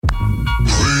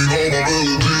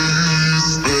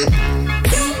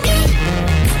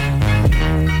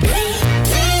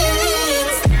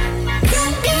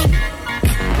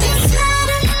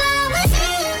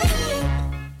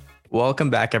Welcome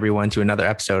back, everyone, to another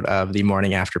episode of the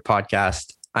Morning After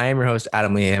podcast. I am your host,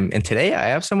 Adam Liam, and today I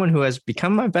have someone who has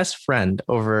become my best friend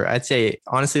over, I'd say,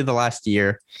 honestly, the last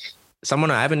year. Someone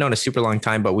I haven't known a super long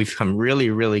time, but we've come really,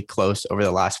 really close over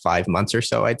the last 5 months or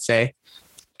so, I'd say.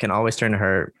 Can always turn to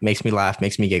her, makes me laugh,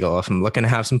 makes me giggle. If I'm looking to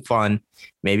have some fun,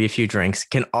 maybe a few drinks,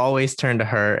 can always turn to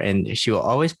her, and she will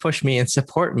always push me and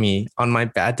support me on my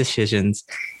bad decisions,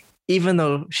 even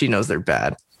though she knows they're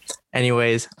bad.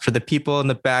 Anyways, for the people in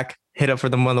the back, hit up for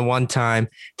them on the one time.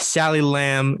 Sally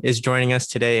Lam is joining us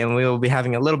today, and we will be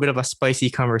having a little bit of a spicy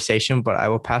conversation, but I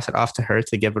will pass it off to her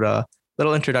to give it a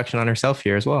little introduction on herself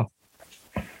here as well.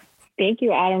 Thank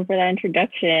you, Adam, for that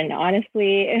introduction.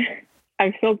 Honestly,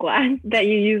 I'm so glad that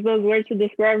you use those words to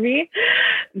describe me.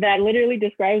 That literally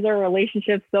describes our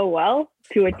relationship so well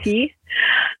to a T.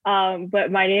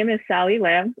 But my name is Sally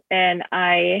Lam, and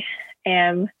I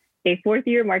am a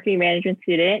fourth-year marketing management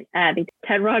student at the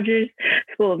Ted Rogers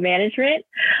School of Management.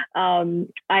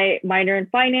 I minor in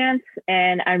finance,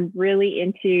 and I'm really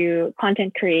into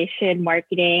content creation,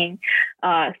 marketing,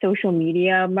 social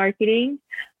media marketing.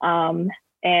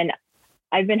 And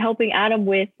I've been helping Adam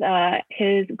with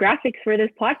his graphics for this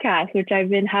podcast, which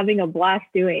I've been having a blast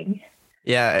doing.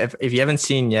 Yeah, if you haven't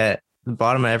seen yet, the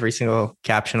bottom of every single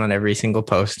caption on every single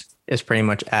post is pretty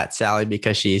much at Sally,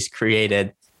 because she's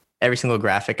created every single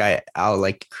graphic. I'll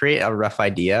like create a rough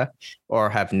idea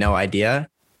or have no idea,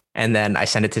 and then I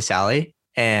send it to Sally,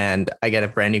 and I get a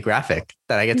brand new graphic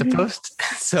that I get to post.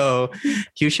 So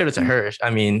huge shout out to her.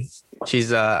 I mean,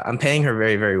 she's I'm paying her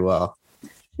very, very well.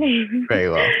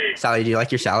 Very well. Sally, do you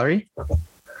like your salary?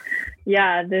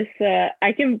 Yeah, this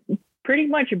I can pretty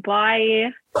much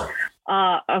buy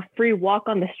a free walk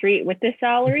on the street with this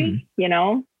salary, you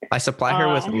know? I supply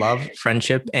her with love,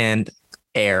 friendship, and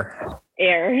air.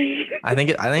 I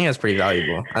think that's pretty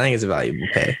valuable. I think it's a valuable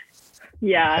pay.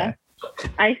 Yeah. Okay.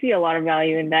 I see a lot of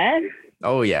value in that.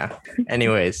 Oh yeah.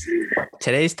 Anyways,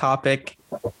 today's topic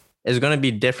is going to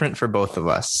be different for both of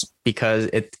us,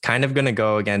 because it's kind of going to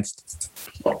go against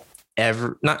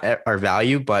not our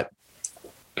value, but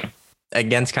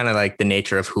against kind of like the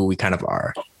nature of who we kind of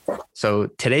are. So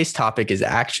today's topic is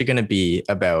actually going to be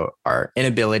about our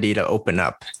inability to open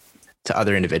up to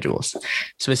other individuals,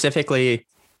 specifically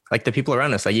like the people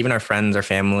around us, like even our friends, our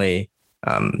family.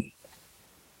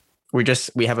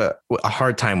 We have a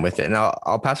hard time with it. And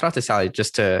I'll pass it off to Sally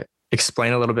just to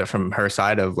explain a little bit from her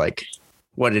side of like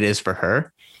what it is for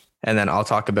her. And then I'll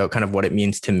talk about kind of what it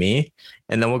means to me.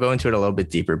 And then we'll go into it a little bit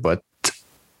deeper. But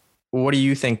what do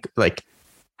you think, like,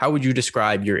 how would you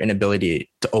describe your inability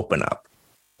to open up?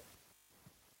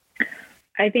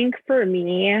 I think for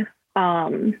me,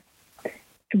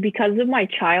 because of my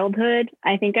childhood,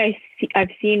 I think I've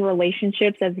seen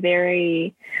relationships as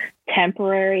very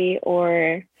temporary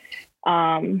or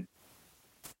only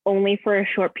for a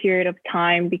short period of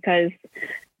time, because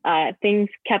things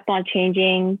kept on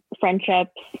changing.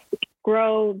 Friendships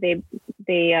grow, they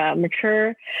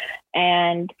mature.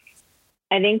 And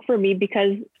I think for me,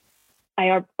 because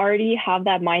I already have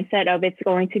that mindset of it's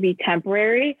going to be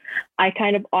temporary, I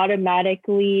kind of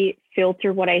automatically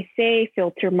filter what I say,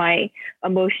 filter my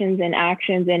emotions and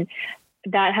actions. And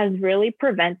that has really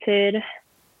prevented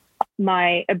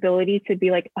my ability to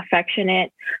be like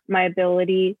affectionate, my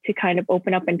ability to kind of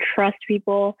open up and trust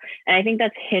people. And I think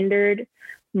that's hindered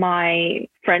my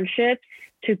friendships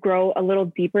to grow a little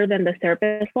deeper than the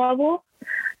surface level.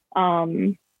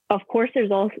 Of course,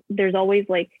 there's always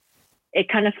like, it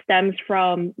kind of stems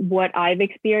from what I've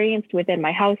experienced within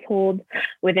my household,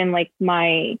 within like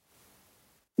my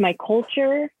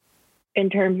culture in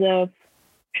terms of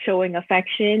showing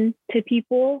affection to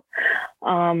people.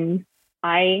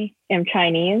 I am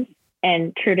Chinese,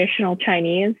 and traditional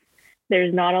Chinese,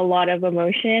 there's not a lot of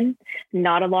emotion,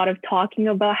 not a lot of talking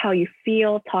about how you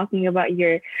feel, talking about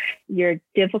your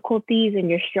difficulties and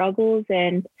your struggles.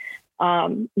 And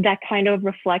that kind of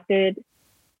reflected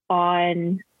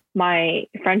on my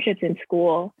friendships in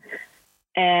school.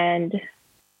 And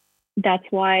that's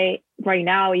why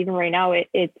even right now,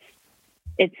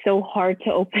 it's so hard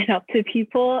to open up to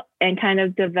people and kind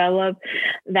of develop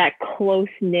that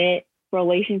close-knit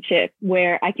relationship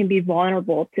where I can be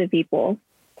vulnerable to people.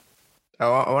 I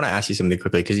want to ask you something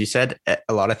quickly, because you said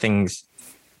a lot of things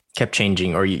kept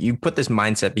changing, or you put this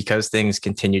mindset because things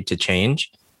continued to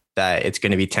change that it's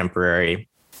going to be temporary.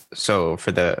 So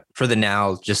for the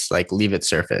now, just like leave it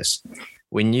surface.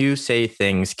 When you say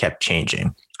things kept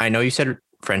changing, I know you said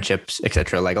friendships,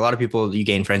 etc. Like a lot of people, you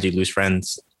gain friends, you lose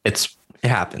friends. It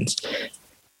happens.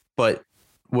 But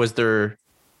was there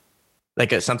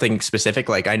like something specific?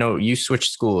 Like I know you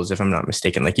switched schools, if I'm not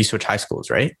mistaken. Like you switched high schools,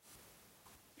 right?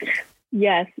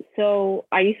 Yes. So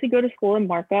I used to go to school in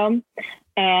Markham,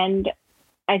 and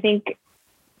I think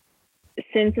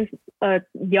since a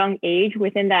young age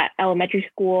within that elementary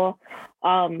school,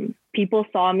 people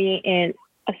saw me in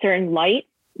a certain light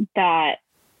that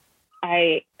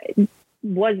I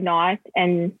was not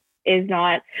and is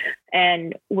not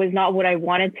and was not what I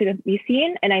wanted to be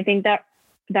seen. And I think that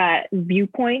that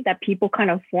viewpoint that people kind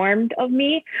of formed of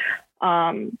me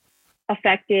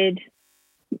affected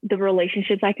the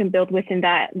relationships I can build within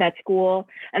that school.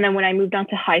 And then when I moved on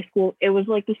to high school, it was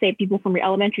like the same people from your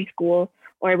elementary school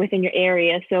or within your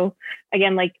area. So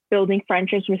again, like building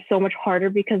friendships was so much harder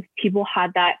because people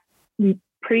had that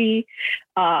pre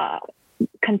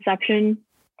conception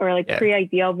or like pre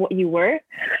idea of what you were.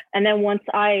 And then once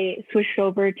I switched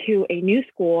over to a new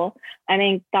school, I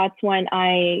think that's when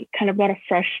I kind of got a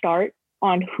fresh start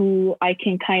on who I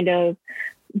can kind of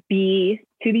be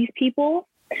to these people.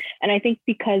 And I think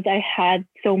because I had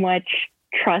so much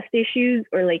trust issues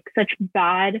or like such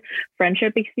bad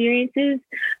friendship experiences,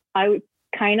 I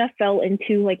kind of fell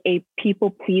into like a people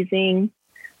pleasing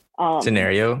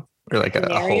scenario or like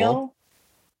a hole.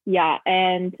 Yeah.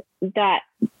 And that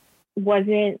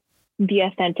wasn't the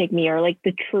authentic me or like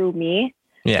the true me.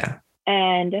 Yeah.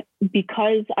 And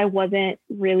because I wasn't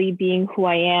really being who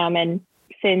I am, and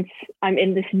since I'm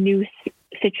in this new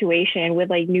situation with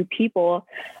like new people,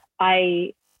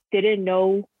 I didn't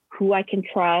know who I can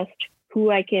trust, who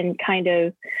I can kind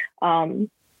of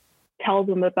tell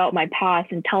them about my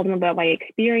past and tell them about my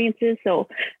experiences. So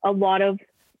a lot of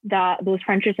those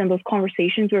friendships and those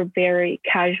conversations were very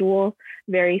casual,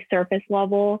 very surface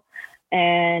level.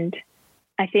 And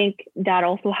I think that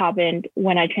also happened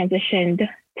when I transitioned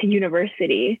to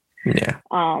university. Yeah.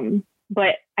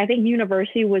 But I think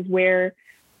university was where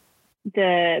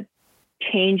the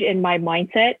change in my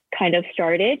mindset kind of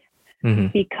started. Mm-hmm.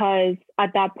 Because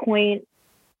at that point,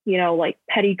 you know, like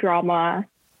petty drama,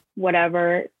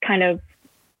 whatever, kind of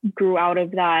grew out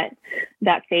of that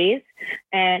phase,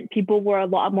 and people were a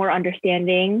lot more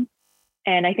understanding.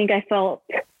 And I think I felt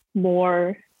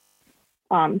more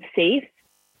safe.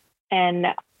 And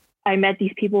I met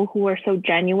these people who were so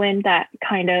genuine that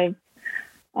kind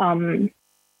of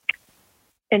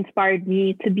inspired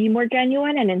me to be more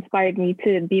genuine and inspired me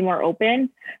to be more open.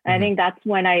 And I think that's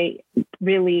when I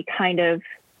really kind of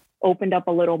opened up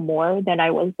a little more than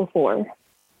I was before.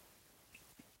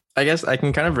 I guess I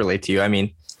can kind of relate to you. I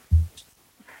mean,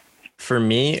 for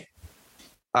me,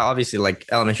 obviously like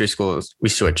elementary schools, we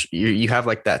switch. You have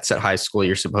like that set high school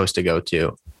you're supposed to go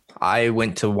to. I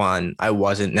went to one I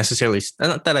wasn't necessarily,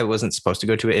 not that I wasn't supposed to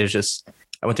go to it. It was just,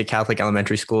 I went to Catholic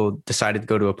elementary school, decided to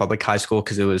go to a public high school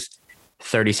because it was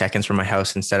 30 seconds from my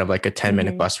house instead of like a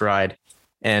 10-minute bus ride.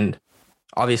 And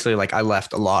obviously like I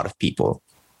left a lot of people.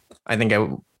 I think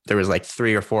there was like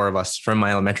 3 or 4 of us from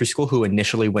my elementary school who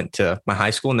initially went to my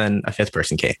high school, and then a 5th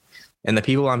person came. And the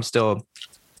people I'm still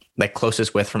like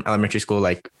closest with from elementary school,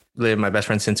 like they're my best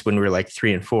friends since when we were like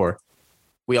 3 and 4,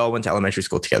 we all went to elementary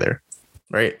school together.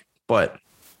 Right. But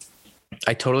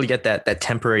I totally get that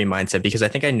temporary mindset, because I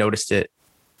think I noticed it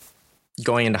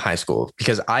going into high school,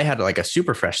 because I had like a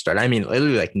super fresh start. I mean,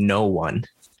 literally like no one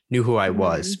knew who I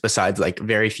was besides like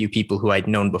very few people who I'd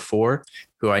known before,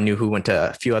 who I knew who went to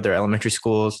a few other elementary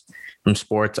schools from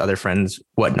sports, other friends,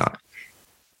 whatnot.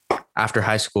 After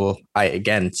high school, I,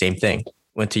 again, same thing,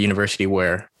 went to university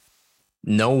where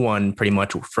no one pretty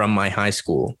much from my high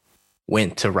school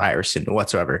went to Ryerson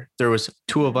whatsoever. There was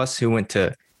 2 of us who went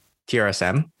to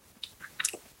TRSM.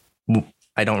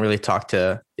 I don't really talk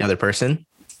to the other person.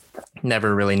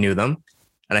 Never really knew them.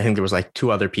 And I think there was like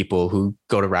 2 other people who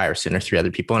go to Ryerson, or 3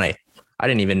 other people. And I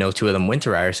didn't even know 2 of them went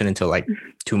to Ryerson until like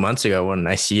 2 months ago when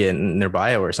I see it in their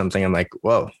bio or something. I'm like,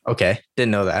 whoa, okay.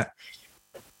 Didn't know that.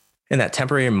 And that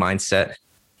temporary mindset,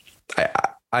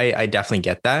 I definitely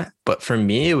get that. But for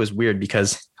me, it was weird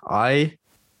because I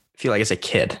feel like as a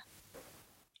kid,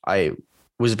 I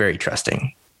was very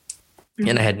trusting,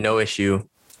 and I had no issue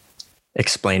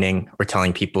explaining or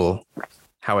telling people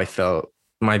how I felt,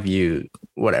 my view,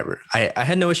 whatever. I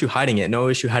had no issue hiding it, no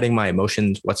issue hiding my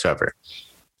emotions whatsoever.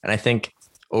 And I think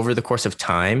over the course of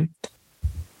time,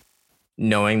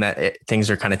 knowing that things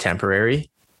are kind of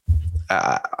temporary,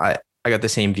 I got the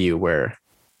same view where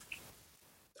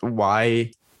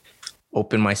why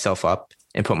open myself up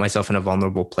and put myself in a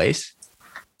vulnerable place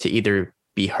to either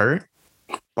be hurt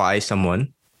by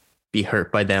someone, be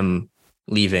hurt by them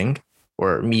leaving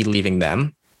or me leaving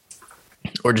them,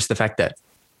 or just the fact that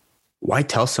why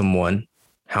tell someone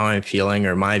how I'm feeling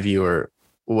or my view or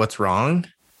what's wrong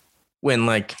when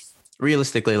like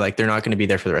realistically, like they're not going to be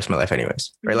there for the rest of my life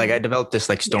anyways, right? Like I developed this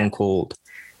like stone cold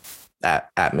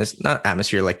that not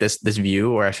atmosphere, like this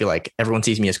view where I feel like everyone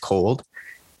sees me as cold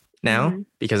now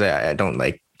because I don't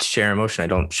like share emotion. I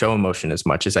don't show emotion as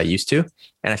much as I used to.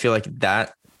 And I feel like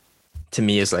that to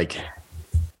me is like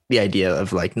the idea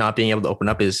of like not being able to open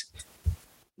up is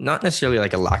not necessarily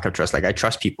like a lack of trust. Like I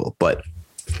trust people, but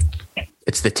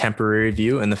it's the temporary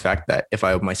view and the fact that if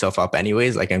I open myself up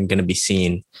anyways, like I'm going to be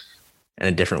seen in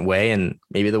a different way. And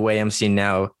maybe the way I'm seen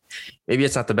now, maybe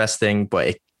it's not the best thing,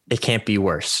 but it can't be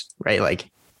worse, right? Like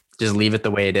just leave it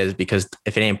the way it is, because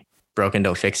if it ain't broken,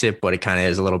 don't fix it, but it kind of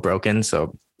is a little broken.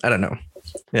 So I don't know.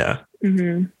 Yeah.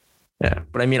 Yeah.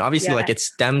 But I mean, obviously like it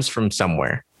stems from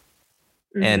somewhere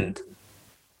and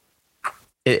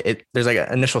it there's like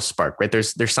an initial spark, right?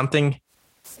 There's something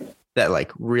that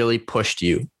like really pushed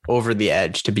you over the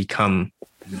edge to become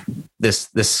this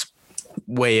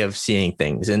way of seeing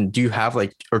things. And do you have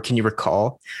like, or can you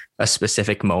recall a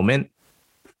specific moment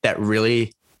that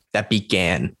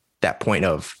began that point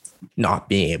of not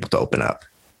being able to open up?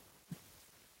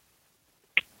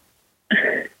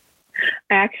 I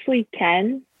actually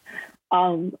can,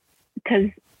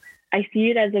 because I see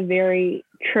it as a very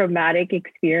traumatic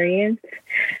experience.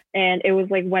 And it was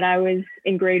like when I was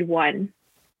in grade 1,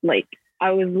 like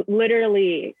I was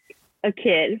literally a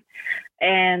kid,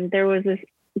 and there was this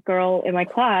girl in my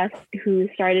class who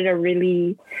started a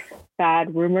really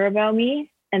bad rumor about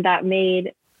me, and that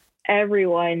made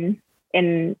everyone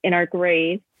in our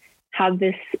grade have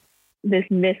this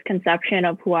misconception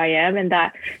of who I am, and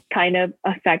that kind of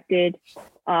affected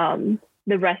the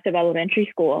rest of elementary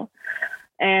school.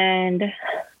 And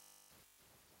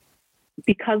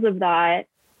because of that,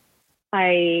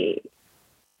 I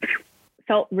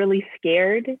felt really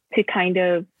scared to kind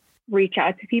of reach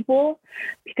out to people,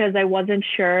 because I wasn't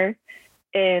sure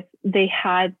if they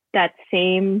had that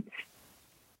same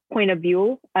point of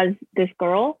view as this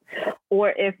girl, or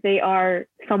if they are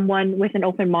someone with an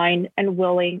open mind and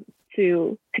willing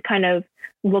to kind of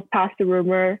look past the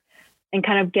rumor and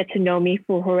kind of get to know me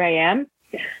for who I am.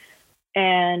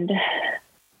 And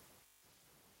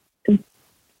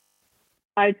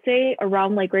I'd say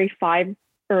around like grade 5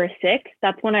 or 6,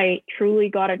 that's when I truly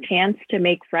got a chance to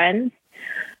make friends.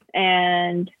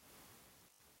 And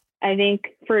I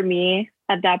think for me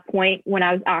at that point, when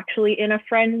I was actually in a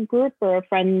friend group or a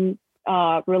friend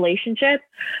relationship,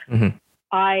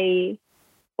 I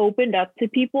opened up to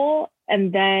people,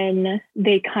 and then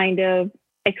they kind of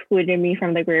excluded me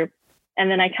from the group. And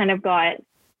then I kind of got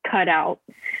cut out.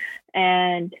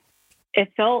 And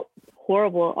it felt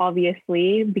horrible,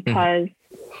 obviously, because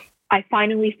I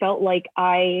finally felt like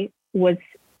I was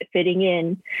fitting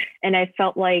in, and I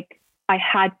felt like I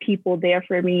had people there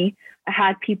for me. I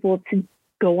had people to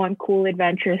go on cool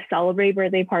adventures, celebrate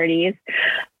birthday parties.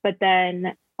 But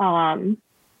then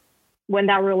when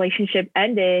that relationship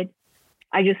ended,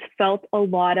 I just felt a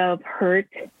lot of hurt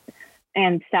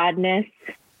and sadness.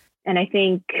 And I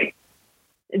think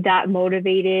that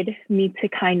motivated me to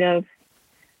kind of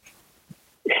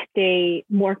stay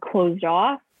more closed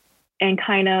off and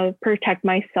kind of protect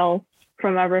myself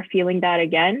from ever feeling that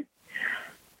again.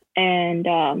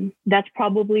 And that's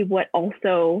probably what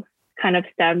also kind of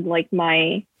stemmed like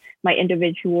my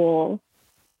individual,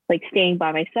 like staying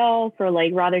by myself, or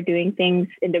like rather doing things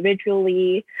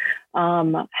individually,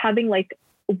 having like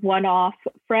one-off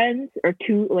friends or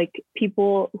two, like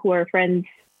people who are friends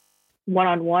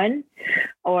one-on-one,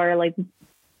 or like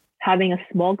having a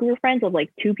small group of friends of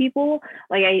like 2 people.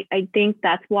 Like I think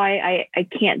that's why I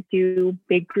can't do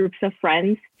big groups of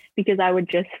friends, because I would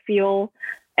just feel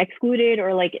excluded,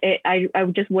 or like I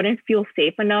just wouldn't feel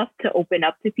safe enough to open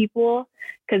up to people,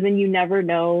 because then you never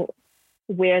know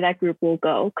where that group will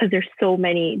go, because there's so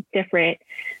many different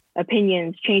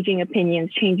opinions, changing,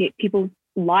 people's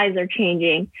lives are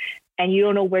changing, and you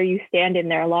don't know where you stand in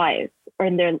their lives or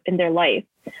in their life.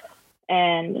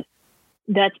 And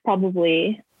that's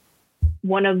probably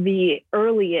one of the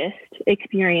earliest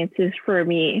experiences for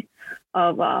me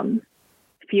of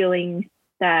feeling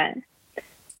that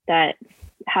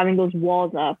having those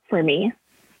walls up for me.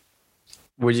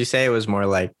 Would you say it was more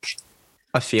like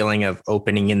a feeling of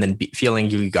opening and then feeling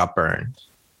you got burned?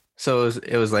 So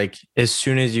it was like, as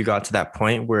soon as you got to that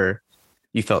point where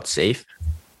you felt safe,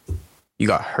 you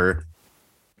got hurt,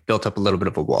 built up a little bit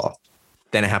of a wall.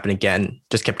 Then it happened again,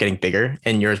 just kept getting bigger.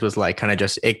 And yours was like kind of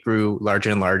just, it grew larger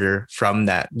and larger from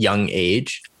that young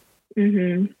age.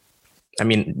 I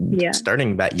mean,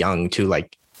 starting that young to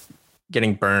like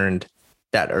getting burned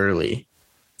that early,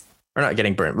 or not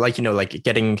getting burned, like, you know, like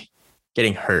getting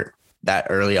hurt that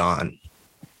early on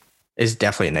is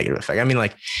definitely a negative effect. I mean,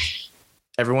 like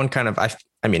everyone kind of,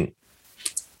 I mean,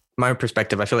 my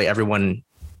perspective, I feel like everyone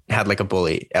had like a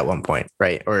bully at one point,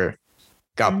 right? Or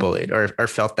got bullied or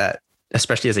felt that,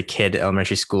 especially as a kid,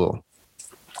 elementary school.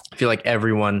 I feel like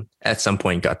everyone at some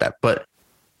point got that. But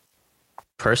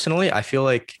personally, I feel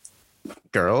like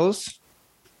girls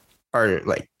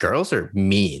girls are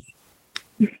mean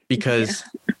because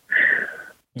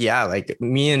like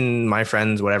me and my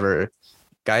friends, whatever,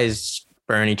 guys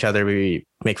burn each other. We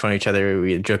make fun of each other.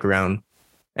 We joke around,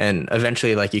 and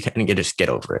eventually like you can just get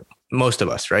over it. Most of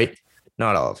us, right?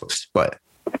 Not all of us, but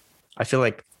I feel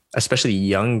like especially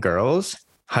young girls,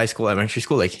 high school, elementary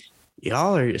school, like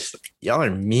y'all are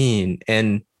mean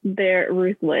and they're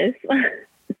ruthless.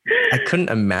 I couldn't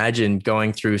imagine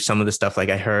going through some of the stuff. Like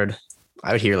I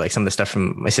would hear like some of the stuff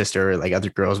from my sister or like other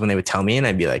girls when they would tell me, and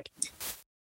I'd be like,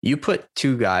 you put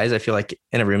two guys, I feel like,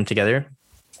 in a room together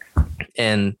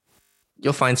and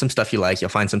you'll find some stuff you like, you'll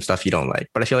find some stuff you don't like.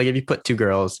 But I feel like if you put two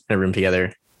girls in a room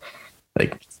together,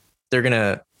 like they're going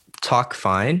to talk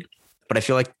fine, but I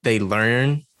feel like they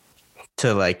learn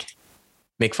to like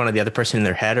make fun of the other person in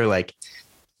their head, or like,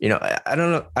 you know, I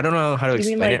don't know how to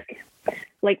explain it.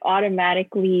 Like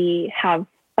automatically have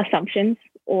assumptions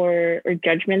or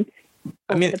judgments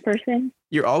of the person.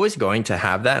 You're always going to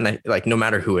have that. And like, no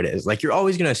matter who it is, like you're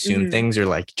always going to assume things or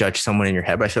like judge someone in your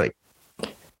head. But I feel like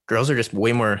girls are just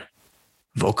way more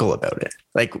vocal about it.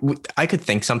 Like I could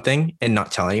think something and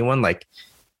not tell anyone. Like,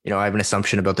 you know, I have an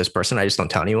assumption about this person. I just don't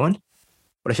tell anyone.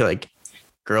 But I feel like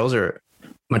girls are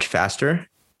much faster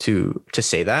to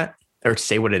say that or to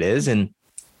say what it is. And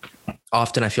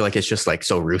often I feel like it's just like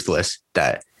so ruthless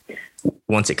that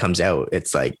once it comes out,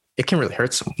 it's like, it can really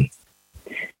hurt someone.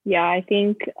 Yeah, I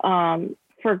think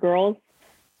for girls,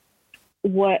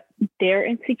 what they're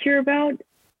insecure about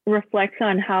reflects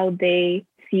on how they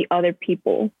see other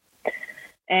people.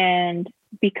 And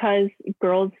because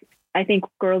I think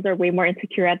girls are way more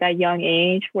insecure at that young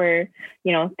age where,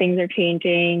 you know, things are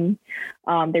changing,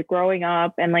 they're growing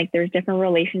up and like there's different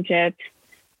relationships.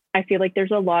 I feel like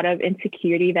there's a lot of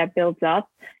insecurity that builds up,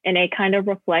 and it kind of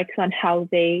reflects on how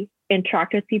they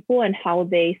interact with people and how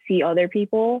they see other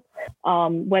people,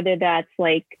 whether that's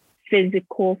like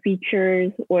physical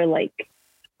features or like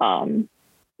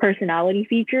personality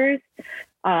features.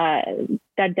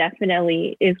 That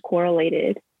definitely is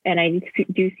correlated, and I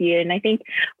do see it. And I think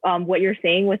what you're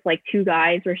saying with like two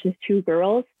guys versus two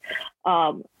girls,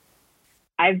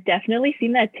 I've definitely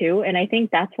seen that too, and I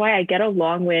think that's why I get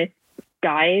along with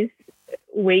guys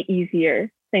way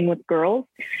easier than with girls,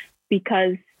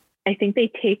 because I think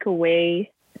they take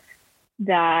away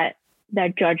that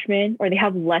judgment, or they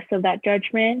have less of that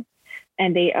judgment,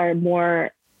 and they are more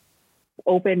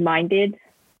open-minded,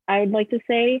 I would like to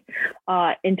say,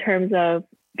 in terms of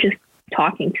just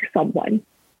talking to someone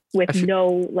with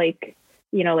no like,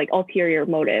 you know, like ulterior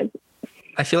motive.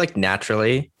 I feel like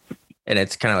naturally, and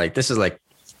it's kind of like, this is like,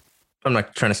 I'm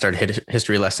not trying to start a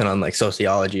history lesson on like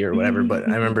sociology or whatever, but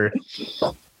I remember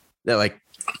that like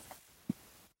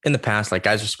in the past, like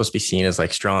guys are supposed to be seen as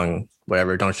like strong,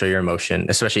 whatever, don't show your emotion,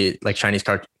 especially like Chinese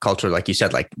culture. Like you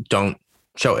said, like don't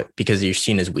show it because you're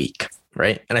seen as weak.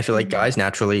 Right. And I feel like guys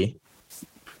naturally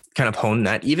kind of hone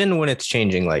that, even when it's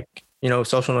changing, like, you know,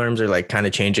 social norms are like kind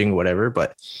of changing, whatever.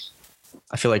 But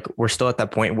I feel like we're still at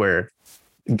that point where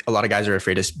a lot of guys are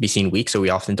afraid to be seen weak. So we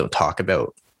often don't talk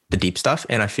about the deep stuff.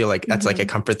 And I feel like that's like a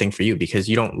comfort thing for you because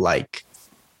you don't like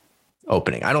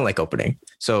opening. I don't like opening.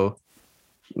 So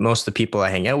most of the people I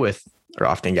hang out with are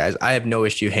often guys. I have no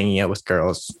issue hanging out with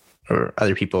girls or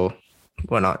other people,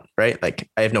 whatnot, right? Like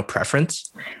I have no preference,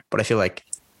 but I feel like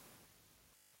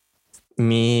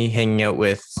me hanging out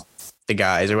with the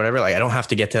guys or whatever, like I don't have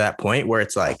to get to that point where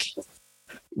it's like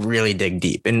really dig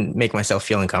deep and make myself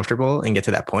feel uncomfortable and get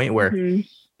to that point where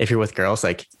if you're with girls,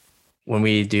 like when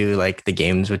we do like the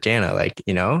games with Jana, like,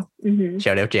 you know,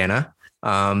 shout out Jana.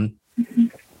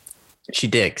 She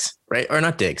digs, right? Or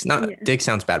not digs, dig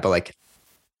sounds bad, but like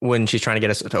when she's trying to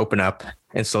get us to open up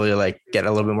and slowly like get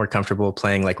a little bit more comfortable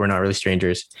playing, like we're not really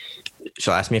strangers.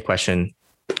 She'll ask me a question.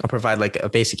 I'll provide like a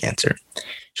basic answer.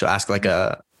 She'll ask like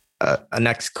a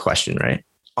next question, right?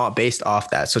 All based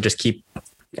off that. So just keep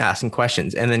asking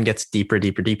questions and then gets deeper,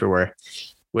 where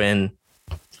when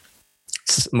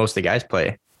most of the guys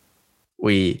play,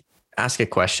 we ask a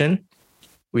question,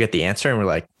 we get the answer and we're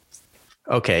like,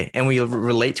 okay. And we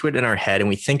relate to it in our head and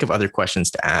we think of other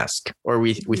questions to ask, or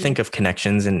we think of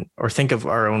connections or think of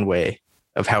our own way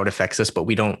of how it affects us, but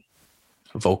we don't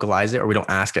vocalize it or we don't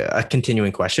ask a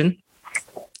continuing question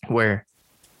where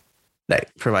that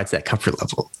provides that comfort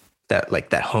level, that like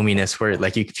that hominess where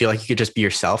like you feel like you could just be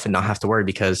yourself and not have to worry,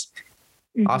 because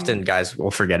often guys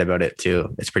will forget about it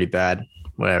too. It's pretty bad,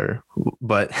 whatever.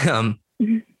 But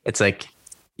it's like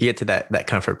you get to that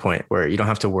comfort point where you don't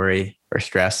have to worry or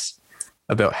stress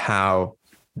about how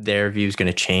their view is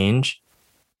going to change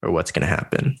or what's going to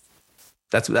happen.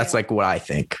 That's like what I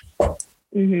think.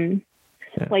 Mm-hmm.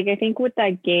 Yeah. Like, I think with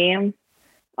that game,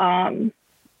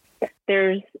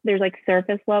 there's like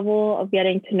surface level of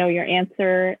getting to know your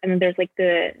answer, and then there's like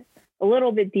a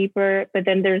little bit deeper, but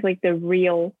then there's like the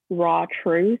real raw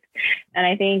truth. And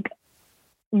I think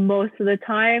most of the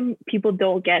time people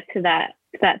don't get to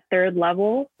that third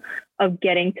level of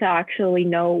getting to actually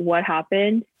know what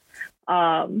happened.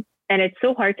 And it's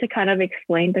so hard to kind of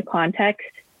explain the context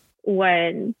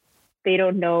when they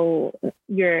don't know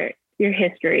your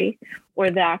history or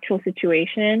the actual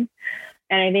situation.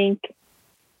 And I think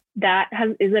that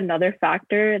is another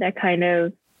factor that kind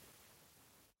of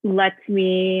lets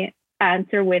me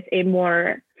answer with a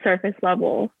more surface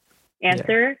level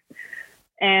answer. Yeah.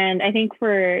 And I think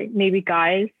for maybe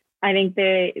guys, I think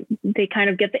they kind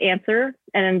of get the answer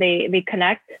and then they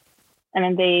connect and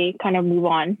then they kind of move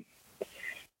on.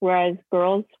 Whereas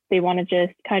girls, they want to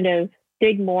just kind of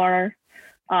dig more,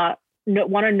 want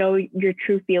to know your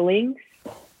true feelings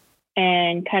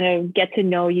and kind of get to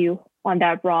know you on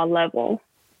that raw level.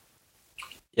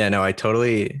 Yeah, no, I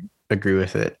totally agree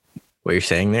with it. What you're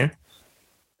saying there,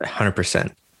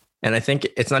 100%. And I think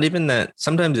it's not even that.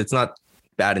 Sometimes it's not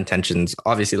bad intentions.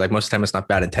 Obviously, like most of the time, it's not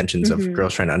bad intentions of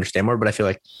girls trying to understand more. But I feel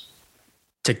like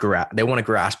they want to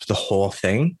grasp the whole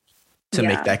thing to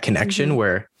make that connection.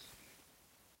 Where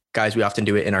guys, we often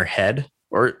do it in our head,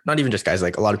 or not even just guys.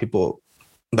 Like a lot of people,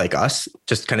 like us,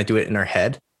 just kind of do it in our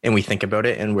head, and we think about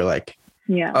it, and we're like,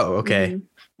 oh, okay.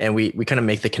 And we kind of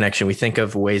make the connection. We think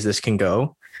of ways this can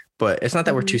go, but it's not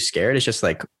that we're too scared. It's just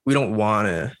like, we don't want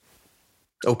to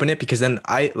open it, because then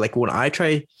when I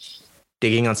try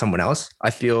digging on someone else,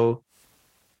 I feel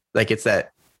like it's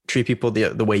that treat people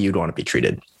the way you'd want to be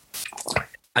treated.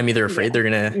 I'm either afraid they're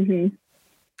going to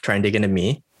try and dig into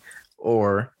me,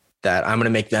 or that I'm going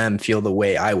to make them feel the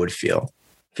way I would feel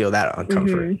that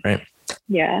uncomfort. Right.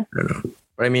 Yeah. I don't know.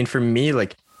 But I mean, for me,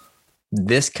 like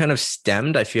this kind of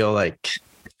stemmed, I feel like,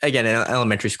 again, in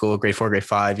elementary school, grade 4, grade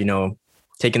 5,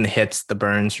 taking the hits, the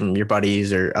burns from your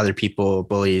buddies or other people,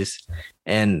 bullies.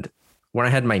 And when I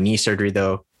had my knee surgery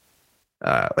though,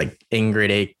 like in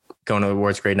grade 8, going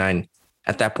towards grade 9,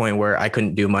 at that point where I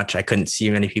couldn't do much, I couldn't see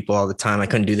many people all the time. I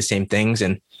couldn't do the same things,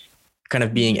 and kind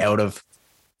of being out of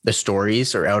the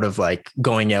stories, or out of like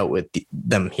going out with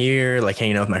them here, like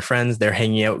hanging out with my friends, they're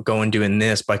hanging out, doing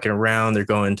this, biking around, they're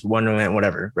going to Wonderland,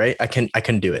 whatever. Right. I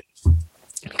couldn't do it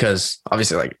because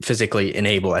obviously like physically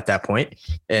unable at that point,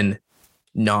 and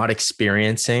not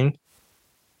experiencing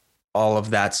all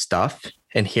of that stuff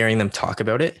and hearing them talk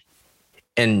about it.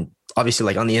 And obviously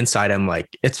like on the inside, I'm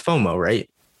like, it's FOMO, right?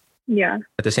 Yeah.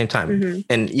 At the same time.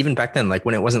 And even back then, like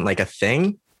when it wasn't like a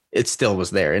thing, it still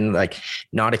was there, and like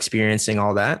not experiencing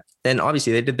all that. And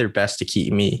obviously they did their best to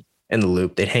keep me in the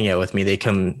loop. They'd hang out with me. They'd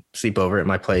come sleep over at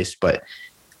my place, but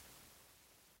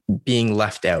being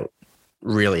left out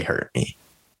really hurt me.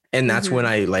 And that's when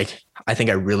I think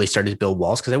I really started to build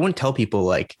walls, because I wouldn't tell people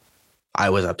like I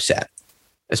was upset.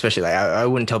 Especially like I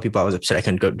wouldn't tell people I was upset. I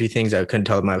couldn't go do things. I couldn't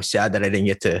tell them I was sad that I didn't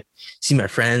get to see my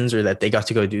friends, or that they got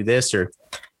to go do this, or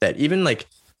that even like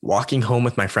walking home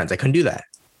with my friends, I couldn't do that.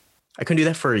 I couldn't do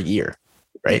that for a year.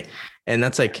 Right. And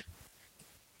that's like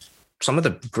some of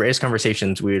the greatest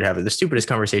conversations we would have, the stupidest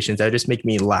conversations that would just make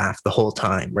me laugh the whole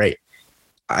time. Right.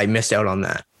 I missed out on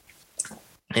that.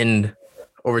 And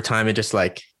over time, it just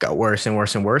like got worse and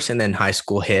worse and worse. And then high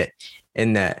school hit,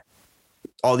 and that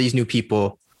all these new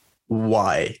people,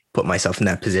 why put myself in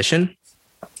that position?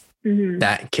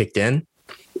 That kicked in.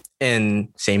 And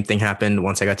same thing happened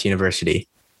once I got to university.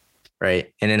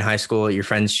 Right. And in high school, your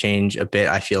friends change a bit.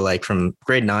 I feel like from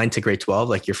grade 9 to grade 12,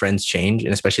 like your friends change,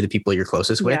 and especially the people you're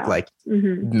closest with, like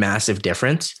massive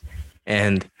difference.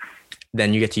 And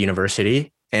then you get to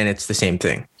university and it's the same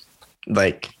thing.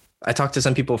 Like I talked to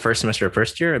some people first semester or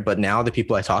first year, but now the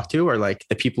people I talk to are like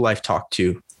the people I've talked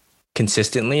to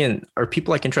consistently, and are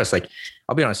people I can trust. Like,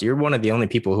 I'll be honest, you're one of the only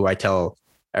people who I tell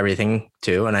everything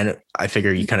to. And I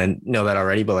figure you kind of know that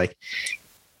already, but like,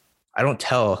 I don't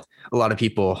tell a lot of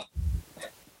people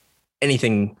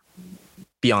anything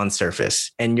beyond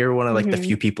surface. And you're one of like the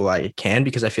few people I can,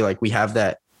 because I feel like we have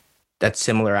that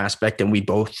similar aspect, and we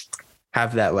both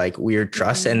have that like weird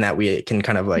trust, and that we can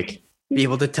kind of like be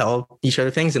able to tell each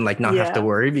other things and like not have to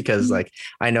worry, because like,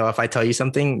 I know if I tell you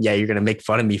something, you're going to make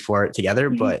fun of me for it together,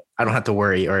 but I don't have to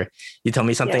worry. Or you tell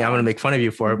me something, I'm going to make fun of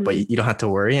you for it, but you don't have to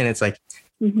worry. And it's like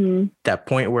that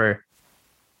point where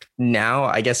now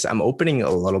I guess I'm opening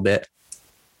a little bit,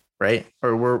 right?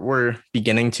 Or we're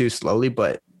beginning to slowly,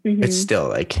 but it's still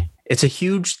like, it's a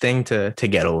huge thing to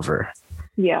get over.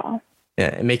 Yeah.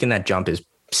 Yeah. And making that jump is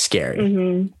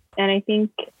scary. And I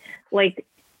think like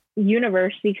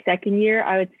university second year,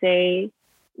 I would say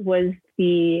was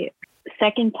the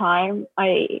second time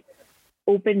I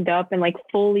opened up and like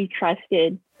fully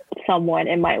trusted someone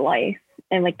in my life.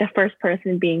 And like the first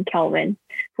person being Kelvin,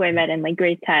 who I met in like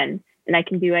grade 10. And I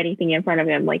can do anything in front of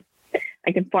him. Like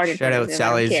I can fart in Shout front out of him.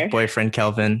 Sally's boyfriend,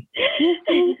 Kelvin.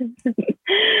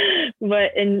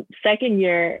 But in second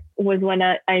year was when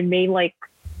I made like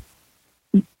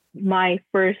my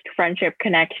first friendship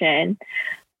connection.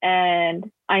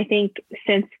 And I think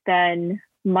since then,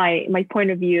 my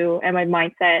point of view and my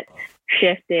mindset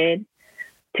shifted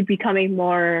to becoming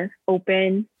more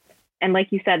open. And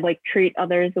like you said, like treat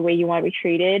others the way you want to be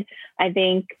treated. I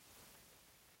think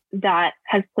that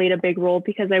has played a big role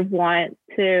because I want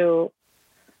to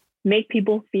make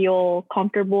people feel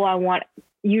comfortable.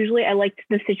 Usually I like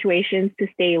the situations to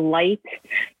stay light,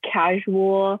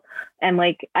 casual, and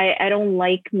like I don't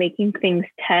like making things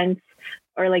tense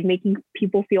or like making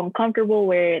people feel uncomfortable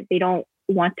where they don't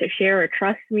want to share or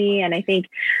trust me. And I think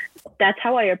that's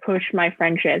how I approach my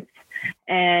friendships.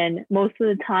 And most of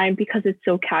the time, because it's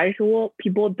so casual,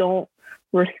 people don't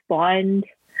respond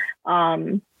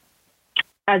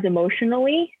as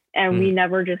emotionally, and we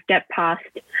never just get past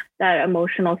that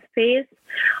emotional phase.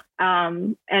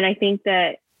 And I think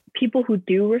that people who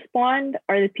do respond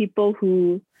are the people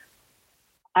who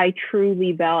I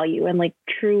truly value and like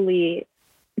truly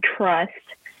trust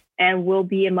and will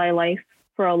be in my life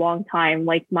for a long time.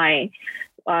 Like my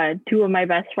two of my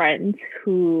best friends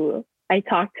who I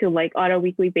talk to like on a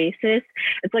weekly basis.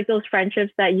 It's like those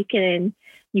friendships that you can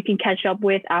catch up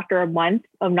with after a month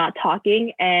of not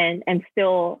talking and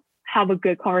still have a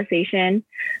good conversation,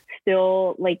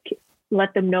 still like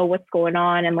let them know what's going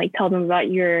on and like tell them about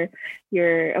your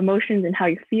emotions and how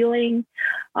you're feeling.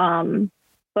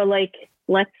 But like,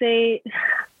 let's say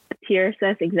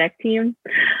TRSS exec team,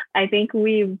 I think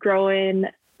we've grown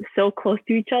so close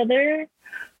to each other,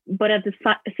 but at the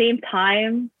same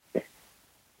time,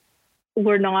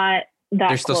 we're not that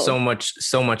There's still close.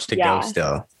 so much to go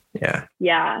still. Yeah.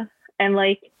 Yeah. And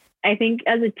like, I think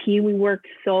as a team, we work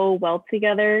so well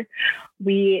together.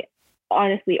 We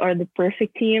honestly are the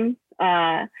perfect team.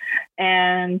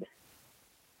 And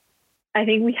I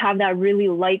think we have that really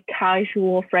light,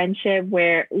 casual friendship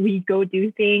where we go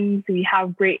do things. We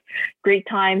have great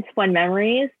times, fun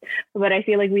memories. But I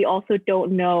feel like we also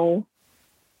don't know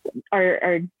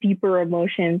our deeper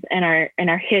emotions and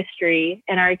our history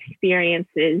and our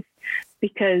experiences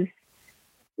because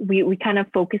we kind of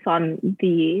focus on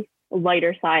the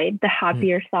lighter side, the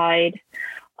happier side,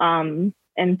 and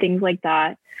things like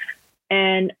that.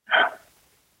 And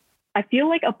I feel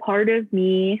like a part of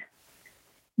me,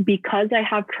 because I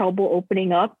have trouble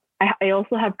opening up, I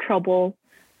also have trouble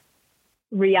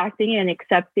reacting and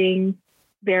accepting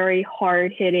very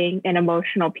hard-hitting and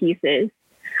emotional pieces.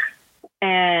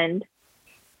 And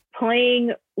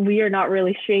playing We Are Not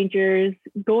Really Strangers,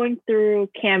 going through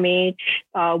CAMH,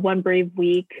 One Brave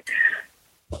Week,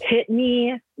 hit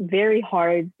me very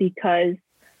hard because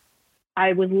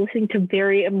I was listening to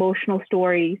very emotional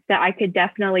stories that I could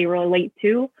definitely relate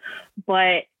to,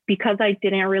 but because I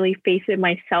didn't really face it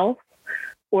myself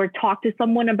or talk to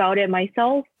someone about it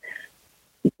myself,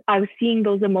 I was seeing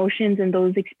those emotions and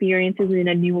those experiences in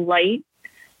a new light.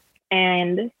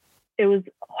 And it was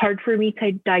hard for me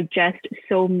to digest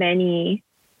so many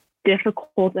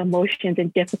difficult emotions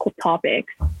and difficult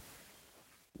topics.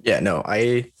 Yeah, no,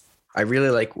 I really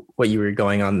like what you were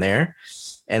going on there.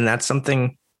 And that's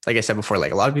something, like I said before,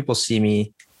 like a lot of people see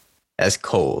me as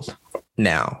cold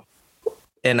now.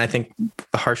 And I think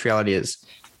the harsh reality is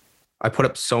I put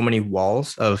up so many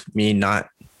walls of me not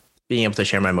being able to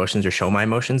share my emotions or show my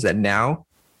emotions that now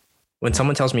when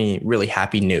someone tells me really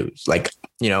happy news, like,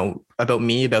 you know, about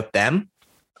me, about them,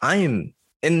 I am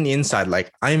in the inside,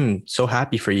 like, I'm so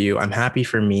happy for you. I'm happy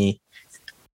for me.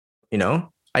 You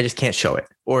know, I just can't show it.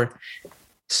 Or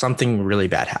something really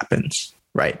bad happens,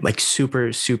 right? Like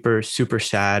super, super, super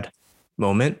sad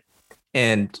moment.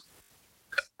 And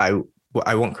I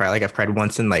won't cry. Like I've cried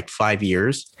once in like 5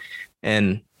 years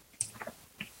and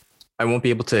I won't be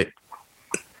able to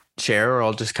share, or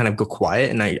I'll just kind of go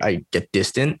quiet and I get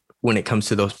distant when it comes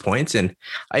to those points. And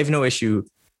I have no issue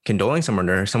condoling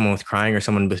someone with crying or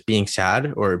someone with being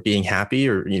sad or being happy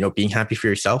or, you know, being happy for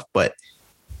yourself. But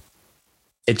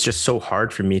it's just so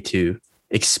hard for me to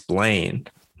explain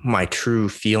my true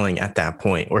feeling at that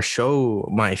point or show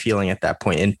my feeling at that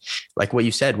point. And like what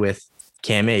you said with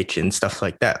CAMH and stuff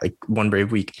like that, like One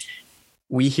Brave Week,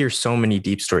 we hear so many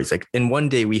deep stories. Like in one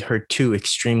day we heard 2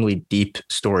 extremely deep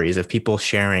stories of people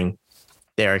sharing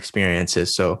their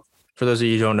experiences. So for those of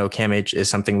you who don't know, CAMH is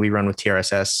something we run with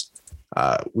TRSS.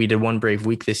 We did one Brave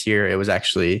Week this year. It was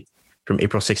actually from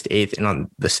April 6th to 8th. And on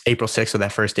this April 6th, so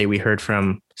that first day, we heard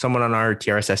from someone on our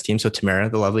TRSS team. So Tamara,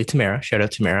 the lovely Tamara, shout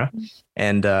out Tamara,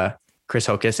 and Chris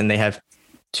Hocus. And they have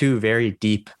two very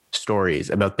deep stories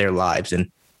about their lives.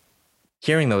 And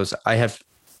hearing those, I have,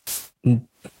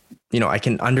 I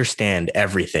can understand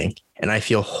everything. And I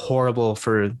feel horrible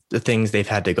for the things they've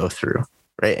had to go through.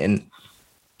 Right. And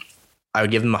I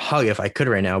would give them a hug if I could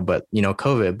right now, but,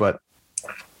 COVID, but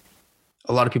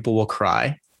a lot of people will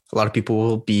cry. A lot of people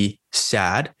will be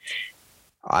sad.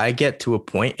 I get to a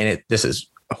point, and this is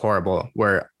horrible,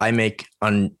 where I make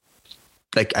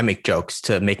jokes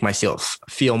to make myself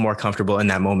feel more comfortable in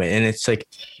that moment. And it's like,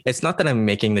 it's not that I'm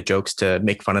making the jokes to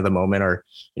make fun of the moment or,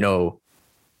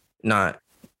 not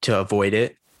to avoid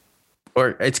it,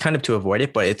 or it's kind of to avoid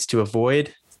it, but it's to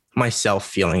avoid myself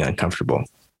feeling uncomfortable.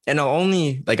 And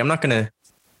I'm not going to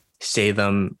say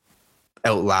them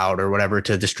out loud or whatever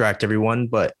to distract everyone.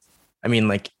 But I mean,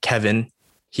 like Kevin,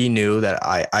 he knew that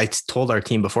I told our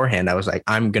team beforehand, I was like,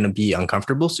 I'm going to be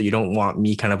uncomfortable. So you don't want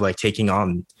me kind of like taking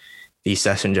on these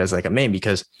sessions as like a main,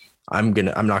 because I'm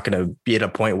not going to be at a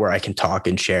point where I can talk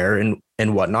and share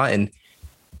and whatnot. And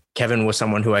Kevin was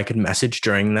someone who I could message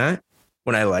during that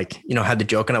when I had the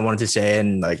joke and I wanted to say,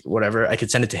 and like, whatever, I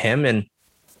could send it to him and,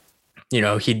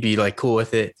 he'd be like cool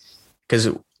with it. Cause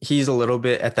he's a little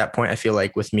bit at that point, I feel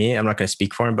like with me, I'm not going to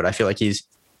speak for him, but I feel like he's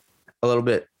a little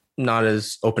bit not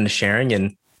as open to sharing,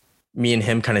 and me and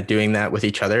him kind of doing that with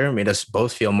each other made us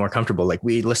both feel more comfortable. Like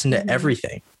we listened to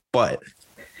everything, but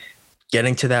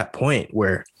getting to that point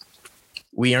where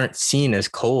we aren't seen as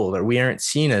cold or we aren't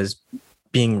seen as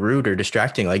being rude or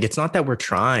distracting. Like, it's not that we're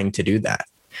trying to do that,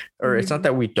 or it's not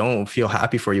that we don't feel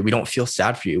happy for you. We don't feel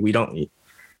sad for you.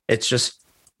 It's just,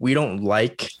 we don't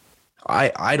like,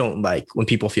 I don't like when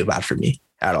people feel bad for me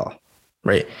at all.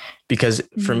 Right. Because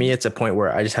for me, it's a point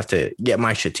where I just have to get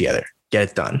my shit together, get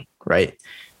it done. Right.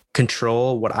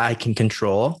 Control what I can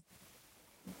control.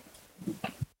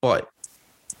 But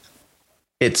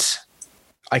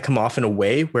I come off in a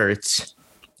way where it's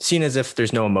seen as if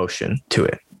there's no emotion to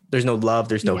it. There's no love.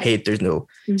 There's no hate. There's no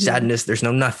sadness. There's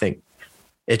no nothing.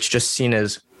 It's just seen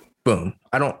as boom.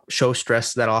 I don't show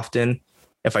stress that often.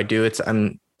 If I do,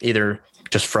 I'm either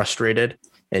just frustrated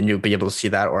and you'll be able to see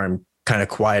that, or I'm kind of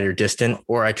quiet or distant,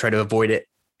 or I try to avoid it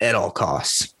at all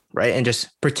costs. Right. And just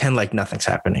pretend like nothing's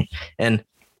happening. And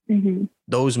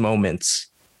those moments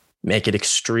make it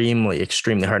extremely,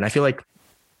 extremely hard. And I feel like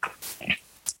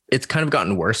it's kind of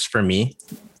gotten worse for me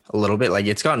a little bit. Like,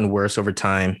 it's gotten worse over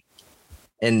time.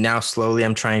 And now slowly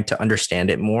I'm trying to understand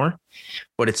it more,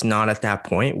 but it's not at that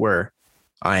point where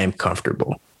I am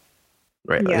comfortable.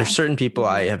 Right. Yeah. There's certain people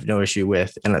I have no issue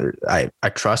with, and I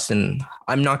trust, and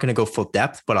I'm not going to go full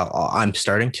depth, but I'm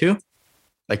starting to,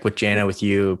 like with Jana, with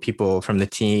you, people from the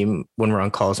team, when we're on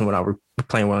calls and we're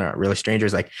playing when we're not really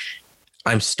strangers, like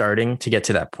I'm starting to get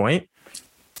to that point,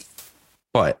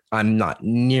 but I'm not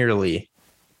nearly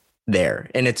there.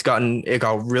 And it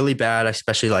got really bad,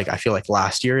 especially like, I feel like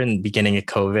last year in the beginning of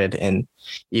COVID, and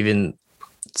even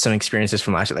some experiences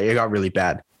from last year, like it got really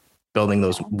bad, building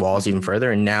those walls even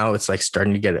further. And now it's like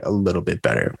starting to get a little bit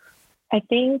better. I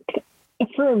think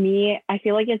for me, I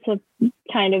feel like it's a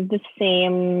kind of the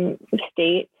same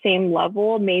state, same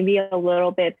level, maybe a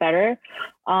little bit better.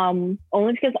 Only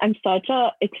because I'm such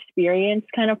a experienced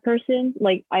kind of person.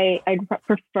 Like I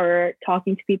prefer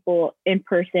talking to people in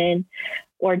person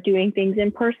or doing things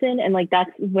in person. And like,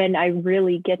 that's when I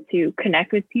really get to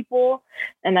connect with people.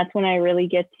 And that's when I really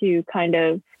get to kind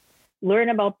of learn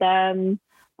about them,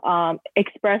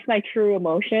 express my true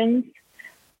emotions,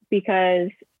 because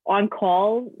on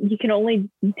call, you can only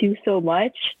do so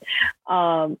much.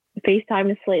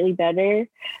 FaceTime is slightly better,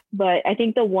 but I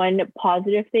think the one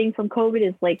positive thing from COVID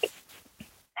is like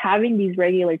having these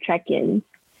regular check-ins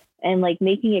and like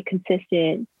making it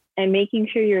consistent and making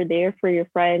sure you're there for your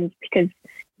friends, because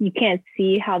you can't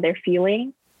see how they're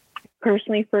feeling.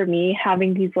 Personally, for me,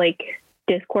 having these like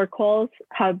Discord calls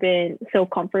have been so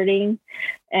comforting.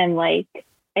 And like,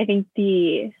 I think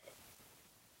the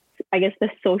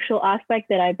social aspect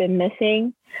that I've been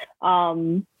missing.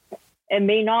 We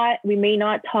may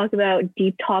not talk about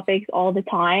deep topics all the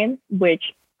time, which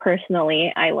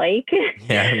personally I like.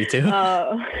 Yeah, me too.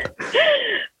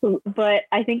 But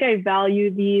I think I value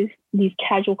these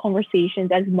casual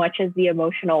conversations as much as the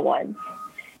emotional ones,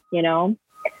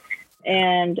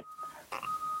 and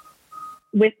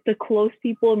with the close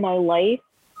people in my life,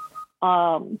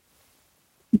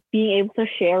 being able to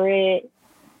share it,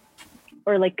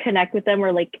 or like connect with them,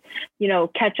 or like,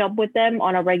 catch up with them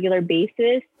on a regular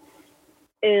basis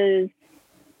is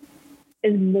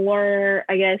more,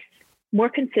 I guess, more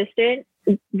consistent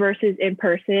versus in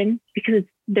person, because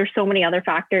there's so many other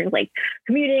factors like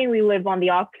commuting. We live on the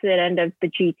opposite end of the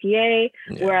GTA,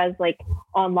 whereas like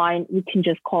online, we can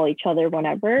just call each other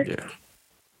whenever. Yeah.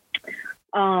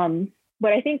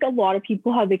 But I think a lot of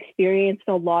people have experienced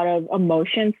a lot of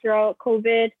emotions throughout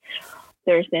COVID.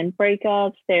 There's been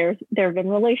breakups. There have been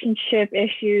relationship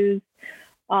issues.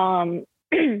 There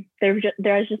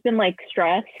has just been like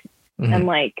stress and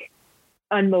like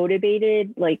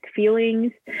unmotivated like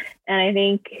feelings. And I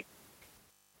think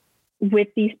with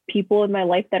these people in my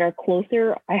life that are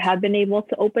closer, I have been able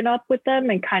to open up with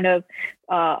them and kind of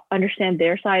understand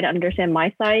their side, understand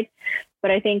my side.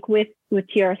 But I think with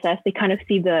TRSS, they kind of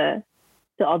see the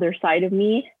other side of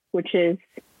me, which is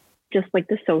just like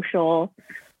the social,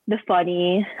 the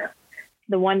funny,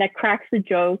 the one that cracks the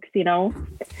jokes, you know?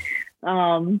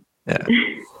 Yeah.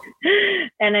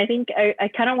 And I think I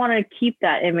kind of want to keep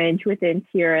that image within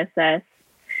TRSS.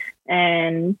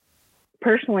 And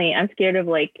personally, I'm scared of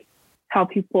like how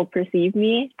people perceive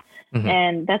me.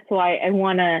 And that's why I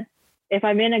want to, if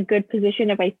I'm in a good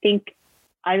position, if I think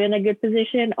I'm in a good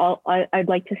position, I'd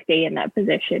like to stay in that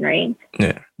position, right?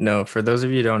 Yeah. No, for those of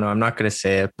you who don't know, I'm not going to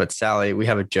say it, but Sally, we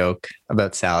have a joke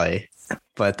about Sally,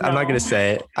 but I'm not going to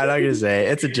say it. I'm not going to say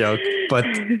it. It's a joke, but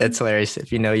it's hilarious.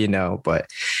 If you know, you know. But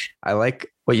I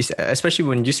like what you say, especially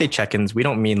when you say check-ins. We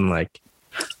don't mean like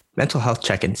mental health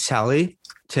check-in. Sally,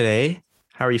 today,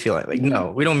 how are you feeling? Like,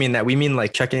 no, we don't mean that. We mean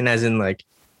like check-in as in like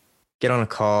get on a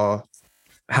call,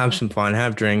 have some fun,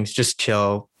 have drinks, just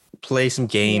chill, play some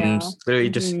games, literally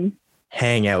just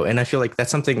hang out. And I feel like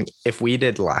that's something, if we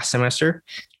did last semester,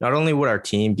 not only would our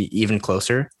team be even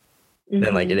closer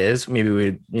than like it is, maybe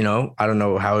we'd, you know, I don't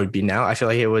know how it would be now. I feel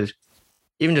like it would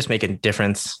even just make a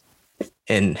difference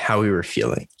in how we were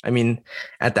feeling. I mean,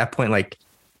 at that point, like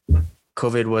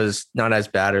COVID was not as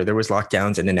bad, or there was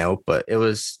lockdowns in and out, but it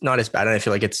was not as bad. And I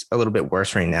feel like it's a little bit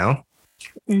worse right now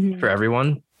for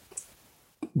everyone,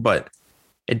 but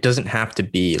it doesn't have to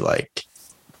be like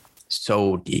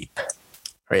so deep,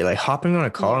 right? Like hopping on a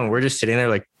call and we're just sitting there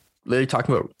like literally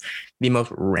talking about the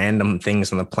most random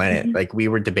things on the planet. Like we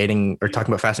were debating or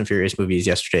talking about Fast and Furious movies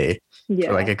yesterday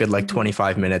for like a good like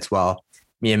 25 minutes while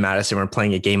me and Madison were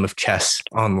playing a game of chess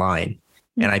online,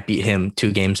 and I beat him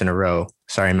 2 games in a row.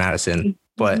 Sorry, Madison.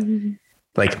 But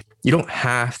like you don't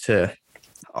have to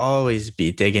always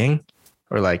be digging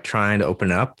or like trying to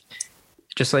open up.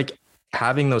 Just like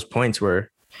having those points where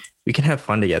we can have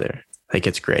fun together. Like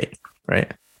it's great,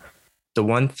 right? The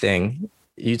one thing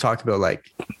you talk about,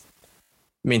 like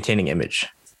maintaining image.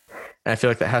 And I feel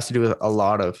like that has to do with a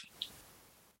lot of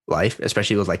life,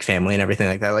 especially with like family and everything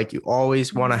like that. Like you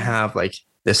always want to have like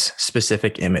this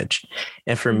specific image.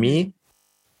 And for me,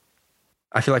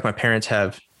 I feel like my parents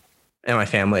have, and my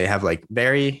family have like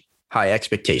very high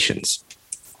expectations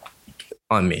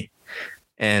on me.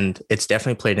 And it's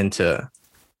definitely played into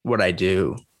what I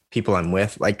do, people I'm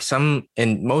with, like some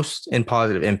and most in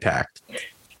positive impact.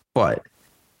 But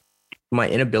my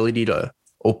inability to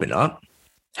open up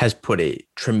has put a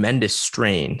tremendous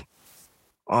strain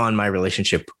on my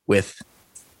relationship with,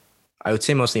 I would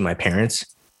say mostly my parents,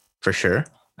 for sure.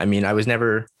 I mean,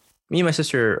 me and my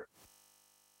sister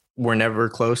were never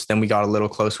close. Then we got a little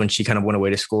close when she kind of went away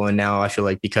to school. And now I feel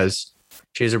like because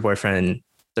she has her boyfriend and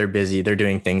they're busy, they're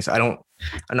doing things. I'm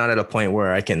not at a point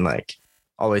where I can like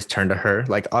always turn to her.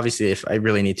 Like obviously if I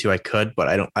really need to, I could,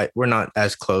 but we're not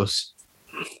as close.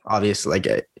 Obviously,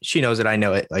 like she knows it, I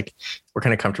know it, like we're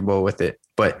kind of comfortable with it.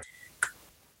 But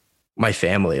my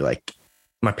family, like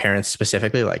my parents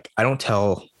specifically, like I don't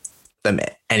tell them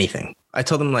anything. I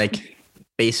tell them like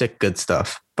basic good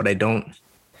stuff, but I don't,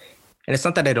 and it's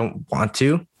not that I don't want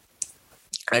to.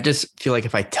 I just feel like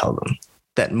if I tell them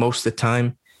that most of the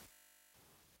time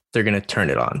they're going to turn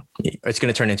it on, it's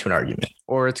going to turn into an argument,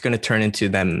 or it's going to turn into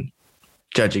them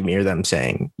judging me or them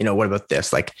saying, you know, what about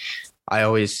this? Like I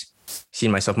always see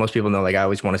myself, most people know, like I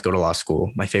always wanted to go to law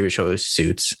school. My favorite show is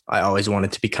Suits. I always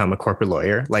wanted to become a corporate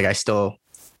lawyer. Like I still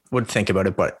would think about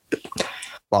it, but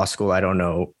law school, I don't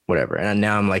know, whatever. And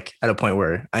now I'm like at a point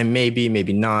where I maybe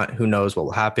not, who knows what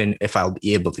will happen if I'll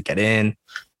be able to get in.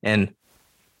 And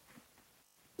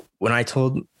when I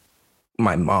told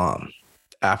my mom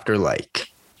after like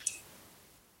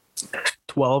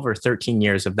 12 or 13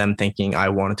 years of them thinking I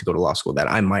wanted to go to law school,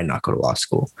 that I might not go to law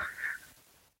school,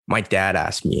 my dad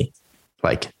asked me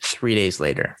like 3 days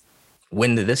later,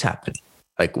 when did this happen?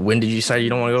 Like, when did you decide you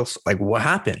don't want to go? Like, what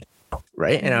happened?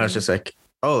 Right. And I was just like,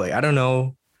 oh, like, I don't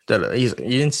know. You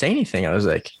didn't say anything. I was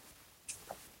like,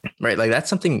 right. Like, that's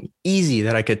something easy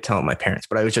that I could tell my parents,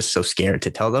 but I was just so scared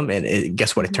to tell them. And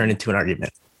guess what? It turned into an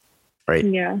argument. Right.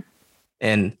 Yeah.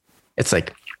 And it's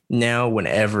like now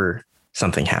whenever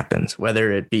something happens,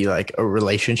 whether it be like a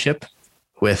relationship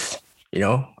with,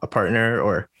 a partner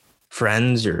or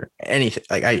friends or anything.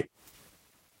 Like I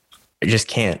just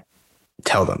can't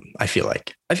tell them. I feel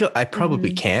I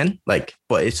probably can, like,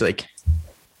 but it's like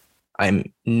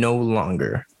I'm no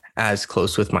longer as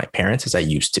close with my parents as I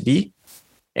used to be.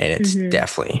 And it's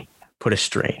definitely put a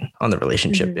strain on the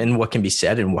relationship and what can be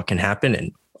said and what can happen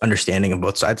and understanding of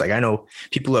both sides. Like I know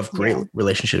people who have great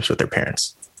relationships with their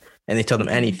parents and they tell them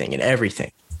anything and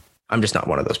everything. I'm just not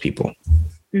one of those people.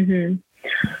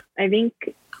 I think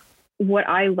what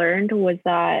I learned was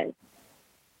that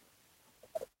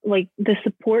like the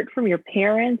support from your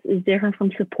parents is different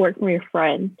from support from your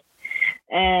friends.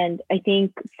 And I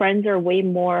think friends are way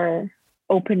more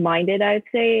open-minded, I'd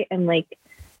say. And like,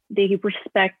 they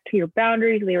respect your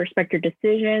boundaries, they respect your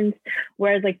decisions.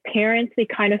 Whereas like parents, they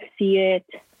kind of see it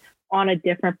on a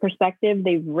different perspective.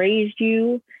 They've raised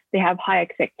you, they have high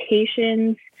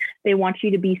expectations, they want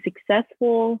you to be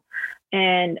successful.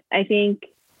 And I think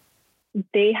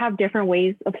they have different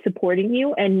ways of supporting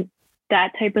you. And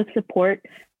that type of support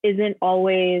isn't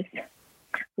always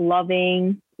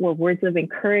loving or words of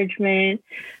encouragement.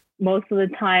 Most of the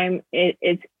time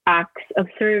it's acts of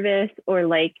service or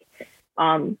like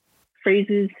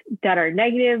phrases that are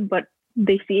negative, but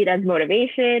they see it as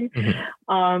motivation.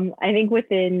 I think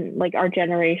within like our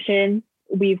generation,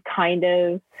 we've kind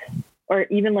of, or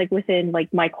even like within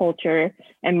like my culture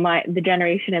and the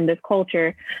generation in this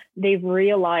culture, they've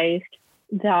realized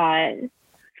that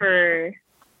for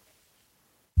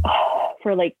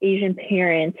like Asian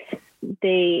parents,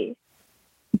 they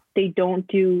don't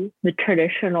do the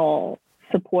traditional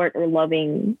support or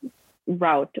loving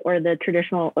route or the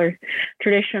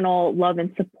traditional love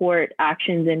and support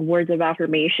actions and words of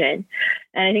affirmation.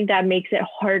 And I think that makes it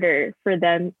harder for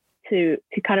them to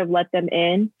kind of let them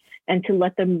in and to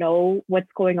let them know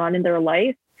what's going on in their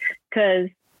life, because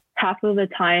half of the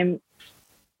time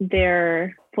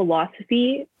their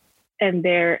philosophy and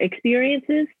their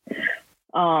experiences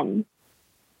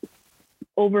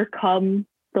overcome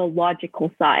the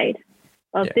logical side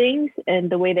of things and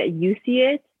the way that you see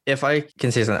it. If I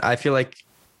can say something, I feel like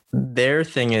their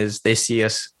thing is they see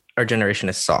our generation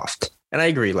as soft. And I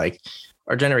agree, like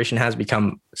our generation has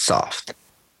become soft.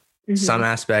 Some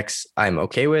aspects I'm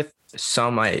okay with,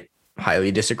 some I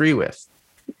highly disagree with.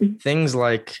 Things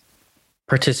like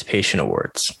participation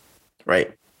awards,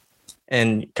 right?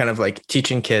 And kind of like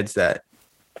teaching kids that,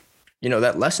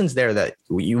 that lessons there that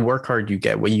you work hard, you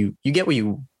get what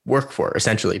you work for,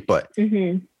 essentially. But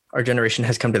our generation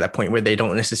has come to that point where they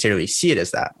don't necessarily see it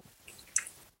as that,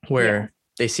 where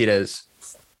they see it as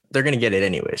they're going to get it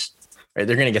anyways, right?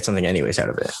 They're going to get something anyways out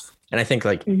of it. And I think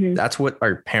like that's what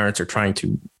our parents are trying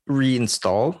to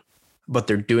reinstall, but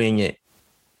they're doing it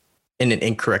in an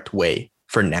incorrect way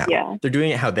for now. They're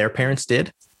doing it how their parents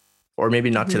did, or maybe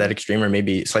not to that extreme, or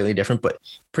maybe slightly different, but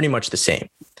pretty much the same.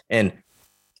 And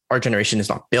our generation is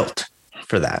not built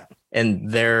for that. And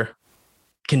they're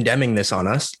condemning this on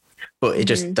us, but it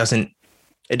just doesn't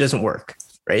work,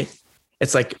 right?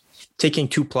 It's like taking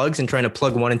two plugs and trying to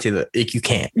plug one into you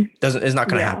can't. It's not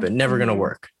going to happen. Never going to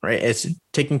work, right? It's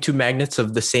taking two magnets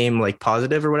of the same like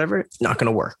positive or whatever. It's not going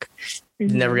to work.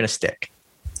 It's never going to stick.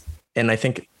 And I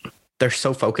think they're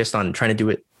so focused on trying to do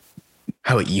it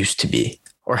how it used to be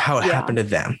or how it happened to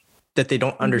them that they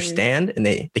don't understand and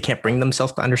they can't bring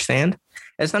themselves to understand.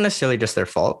 It's not necessarily just their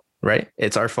fault, right?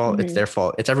 It's our fault. It's their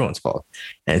fault. It's everyone's fault.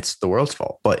 And it's the world's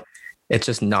fault. But it's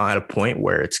just not at a point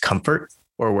where it's comfort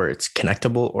or where it's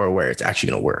connectable or where it's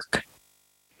actually going to work.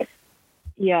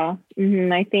 Yeah.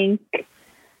 I think,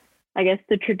 I guess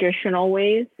the traditional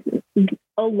ways,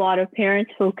 a lot of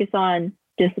parents focus on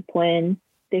discipline.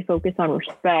 They focus on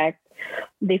respect.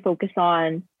 They focus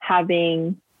on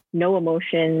having no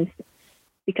emotions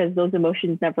because those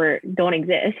emotions don't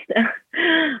exist.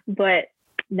 But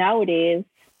nowadays,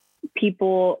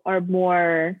 people are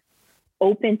more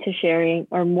open to sharing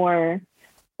or more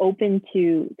open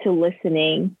to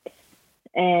listening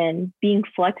and being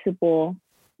flexible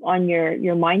on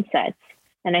your mindsets.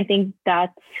 And I think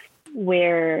that's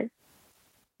where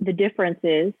the difference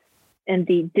is and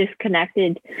the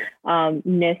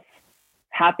disconnectedness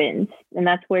happens. And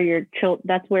that's where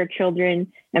that's where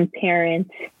children and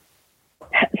parents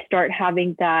start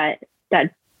having that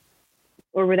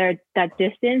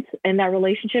distance, and that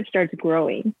relationship starts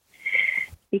growing,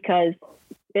 because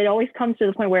it always comes to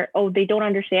the point where, they don't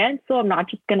understand, so I'm not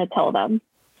just going to tell them.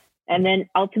 And then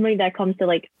ultimately that comes to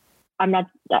like,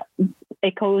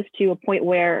 it goes to a point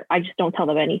where I just don't tell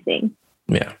them anything.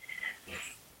 Yeah.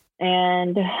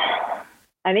 And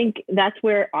I think that's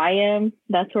where I am.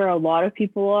 That's where a lot of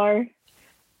people are.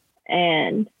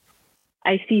 And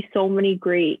I see so many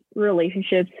great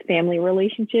relationships, family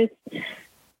relationships.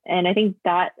 And I think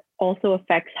that also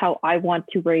affects how I want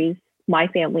to raise my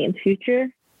family in the future.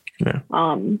 Yeah.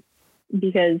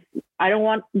 Because I don't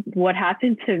want what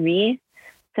happened to me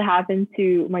to happen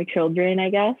to my children, I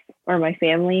guess, or my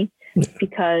family,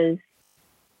 because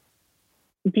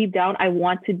deep down, I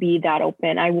want to be that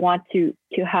open. I want to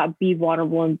be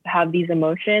vulnerable and have these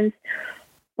emotions,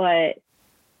 but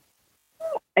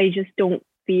I just don't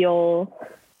feel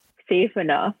safe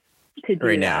enough to do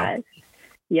Right that. now.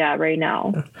 Yeah, right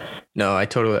now. No, I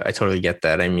totally get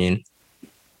that. I mean,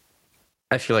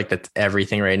 I feel like that's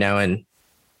everything right now, and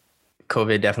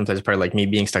COVID definitely plays a part. Like me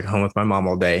being stuck at home with my mom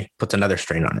all day puts another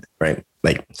strain on it, right?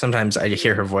 Like sometimes I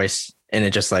hear her voice and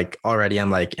it just like already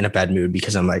I'm like in a bad mood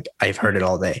because I'm like, I've heard it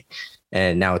all day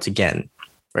and now it's again,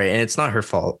 right? And it's not her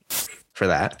fault for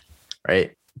that,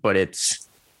 right? But it's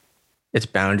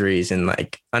boundaries and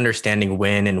like understanding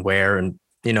when and where, and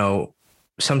you know,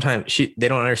 sometimes they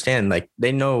don't understand. Like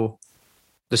they know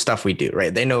the stuff we do,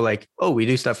 right? They know like, oh, we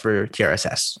do stuff for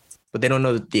TRSS, but they don't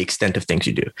know the extent of things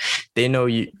you do. They know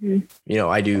you know,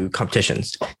 I do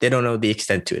competitions. They don't know the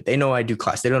extent to it. They know I do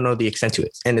class. They don't know the extent to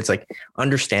it. And it's like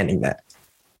understanding that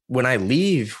when I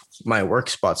leave my work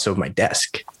spot, so my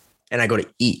desk, and I go to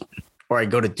eat or I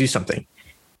go to do something,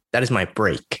 that is my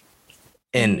break.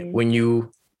 And when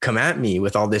you come at me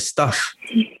with all this stuff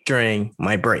during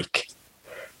my break,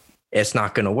 it's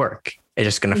not going to work. It's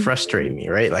just going to frustrate me,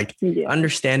 right? Like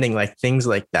understanding like things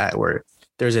like that, where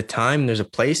there's a time, there's a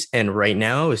place, and right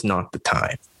now is not the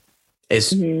time.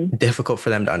 It's difficult for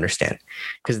them to understand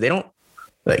because they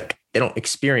don't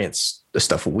experience the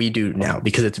stuff we do now,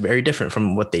 because it's very different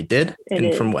from what they did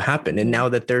from what happened. And now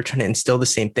that they're trying to instill the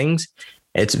same things,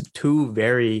 it's two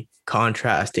very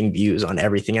contrasting views on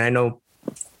everything. And I know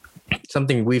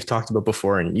something we've talked about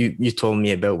before, and you told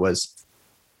me about, was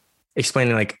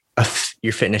explaining like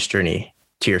your fitness journey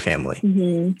to your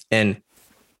family and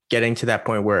getting to that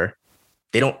point where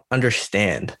they don't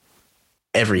understand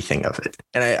everything of it.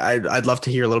 And I'd love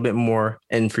to hear a little bit more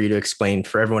and for you to explain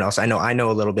for everyone else. I know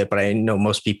a little bit, but I know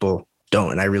most people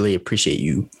don't. And I really appreciate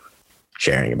you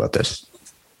sharing about this.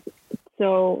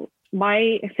 So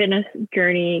my fitness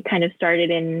journey kind of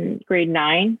started in grade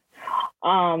 9.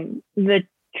 The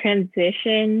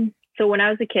transition. So when I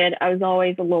was a kid, I was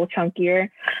always a little chunkier.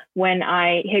 When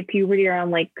I hit puberty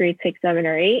around like grade 6, 7,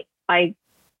 or 8, I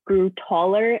grew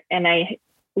taller and I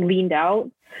leaned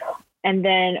out. And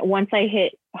then once I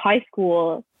hit high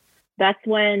school, that's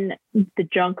when the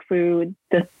junk food,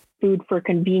 the food for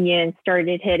convenience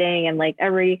started hitting. And like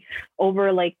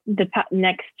over like the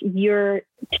next year,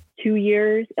 2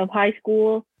 years of high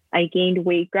school, I gained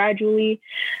weight gradually.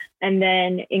 And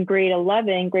then in grade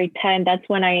 11, grade 10, that's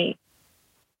when I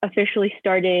officially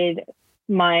started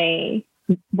my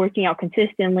working out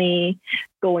consistently,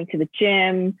 going to the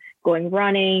gym, going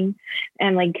running,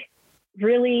 and like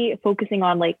really focusing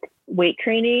on like weight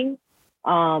training.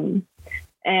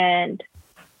 And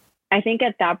I think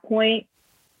at that point,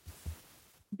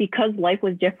 because life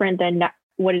was different than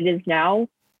what it is now,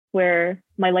 where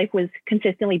my life was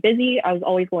consistently busy, I was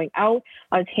always going out,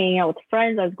 I was hanging out with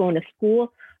friends, I was going to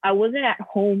school, I wasn't at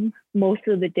home most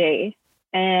of the day.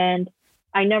 And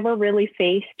I never really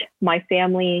faced my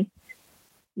family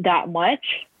that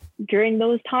much during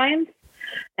those times.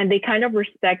 And they kind of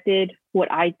respected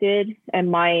what I did and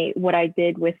what I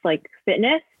did with like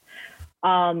fitness.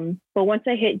 But once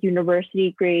I hit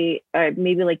university grade,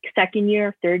 maybe like second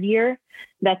year, third year,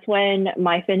 that's when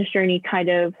my fitness journey kind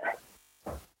of,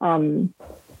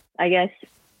 I guess,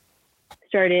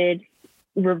 started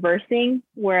reversing,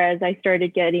 whereas I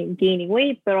started gaining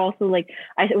weight, but also like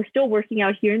I was still working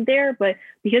out here and there. But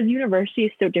because university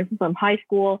is so different from high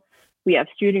school, we have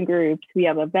student groups, we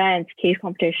have events, case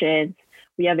competitions,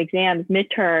 we have exams,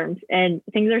 midterms, and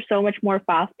things are so much more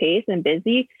fast paced and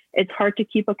busy. It's hard to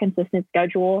keep a consistent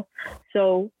schedule.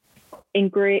 So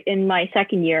in my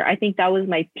second year, I think that was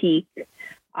my peak.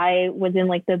 I was in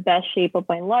like the best shape of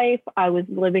my life. I was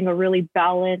living a really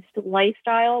balanced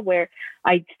lifestyle where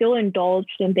I still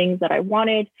indulged in things that I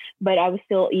wanted, but I was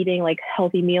still eating like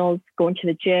healthy meals, going to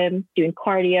the gym, doing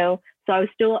cardio. So I was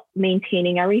still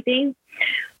maintaining everything.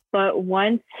 But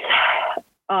once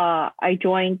I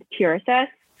joined TRSS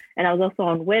and I was also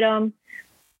on WITM,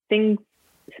 things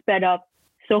sped up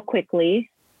so quickly.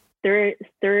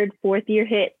 Third, fourth year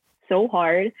hit so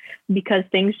hard because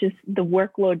the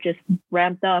workload just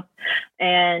ramped up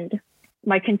and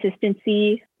my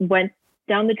consistency went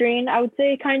down the drain, I would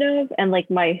say, kind of. And like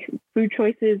my food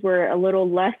choices were a little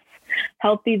less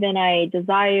healthy than I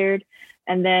desired.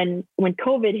 And then when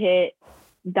COVID hit,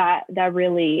 that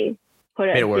really put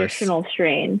Made it worse. additional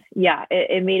strain. Yeah,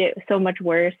 it made it so much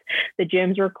worse. The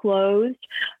gyms were closed.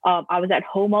 I was at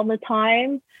home all the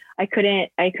time. I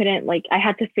couldn't like, I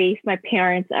had to face my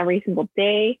parents every single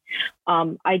day.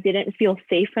 I didn't feel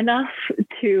safe enough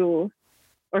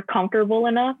or comfortable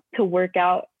enough to work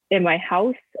out in my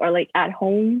house or like at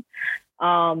home.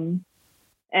 And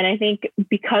I think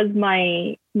because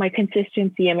my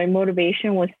consistency and my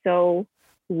motivation was so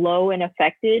low and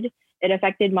it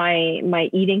affected my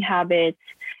eating habits.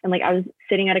 And like, I was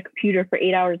sitting at a computer for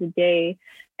 8 hours a day,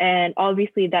 and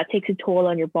obviously that takes a toll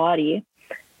on your body.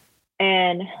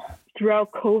 And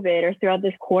throughout COVID or throughout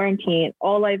this quarantine,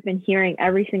 all I've been hearing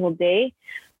every single day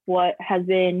has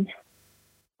been,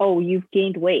 oh, you've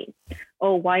gained weight.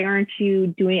 Oh, why aren't you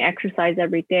doing exercise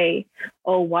every day?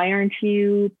 Oh, why aren't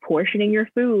you portioning your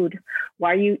food?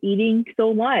 Why are you eating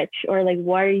so much? Or like,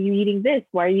 why are you eating this?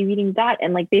 Why are you eating that?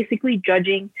 And like basically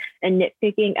judging and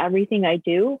nitpicking everything I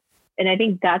do. And I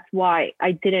think that's why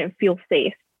I didn't feel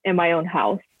safe in my own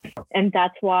house. And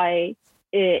that's why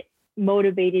it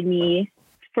motivated me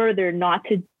further not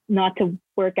to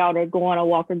work out or go on a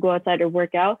walk or go outside or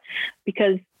work out,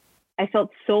 because I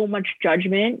felt so much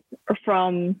judgment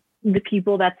from the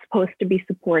people that's supposed to be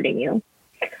supporting you.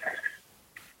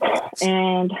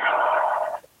 And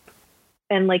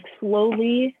like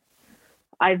slowly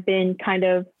I've been kind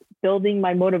of building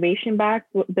my motivation back,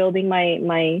 building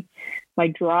my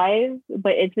drive,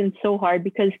 but it's been so hard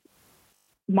because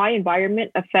my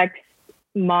environment affects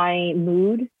my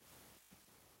mood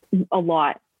a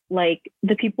lot. Like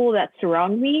the people that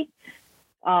surround me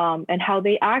and how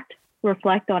they act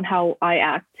reflect on how I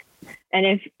act.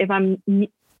 And if I'm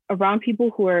around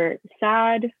people who are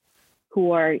sad,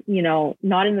 who are,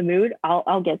 not in the mood,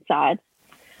 I'll get sad.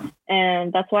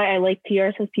 And that's why I like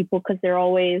TRSS people, because they're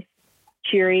always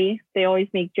cheery. They always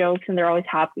make jokes and they're always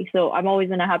happy. So I'm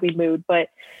always in a happy mood. But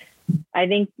I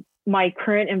think my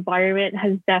current environment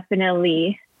has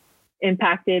definitely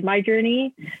impacted my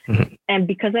journey. Mm-hmm. And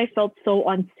because I felt so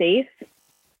unsafe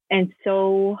and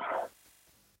so,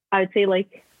 I would say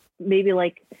like, maybe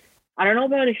like, I don't know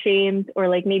about ashamed or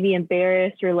like maybe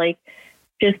embarrassed or like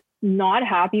just not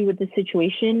happy with the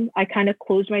situation, I kind of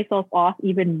closed myself off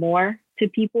even more to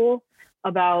people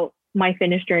about my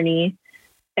fitness journey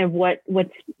and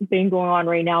what's been going on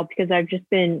right now, because I've just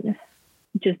been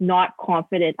not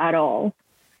confident at all.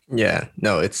 Yeah,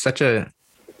 no, it's such a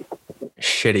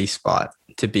shitty spot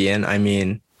to be in. I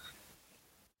mean,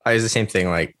 I was the same thing.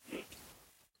 Like, it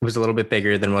was a little bit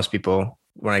bigger than most people.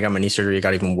 When I got my knee surgery, it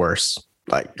got even worse.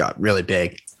 Like, got really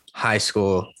big. High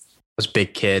school, I was a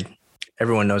big kid.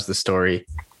 Everyone knows the story.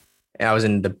 And I was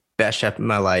in the best shape of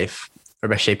my life.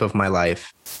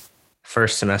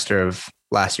 First semester of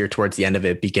last year, towards the end of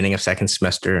it, beginning of second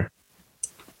semester,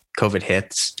 COVID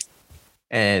hits.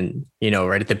 And,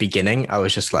 right at the beginning, I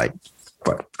was just like,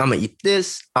 I'm going to eat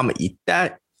this. I'm going to eat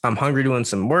that. I'm hungry doing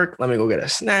some work. Let me go get a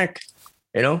snack,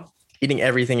 eating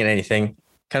everything and anything.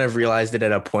 Kind of realized it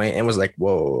at a point and was like,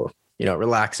 whoa,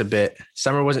 relax a bit.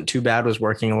 Summer wasn't too bad. Was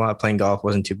working a lot, playing golf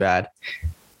wasn't too bad.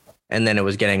 And then it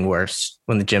was getting worse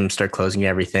when the gyms start closing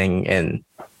everything. And,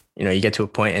 you get to a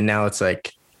point and now it's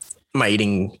like my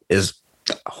eating is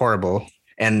horrible.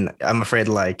 And I'm afraid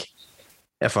like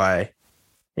if I,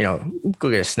 go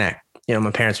get a snack,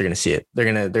 my parents are going to see it. They're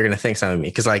going to think something of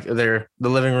me. Cause like they're the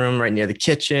living room right near the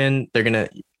kitchen. They're going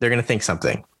to think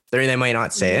something. They might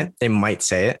not say it. They might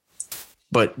say it.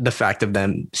 But the fact of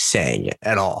them saying it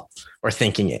at all or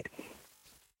thinking it,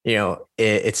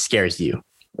 it scares you,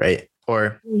 right?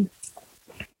 Or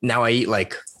now I eat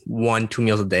like 1-2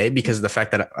 meals a day because of the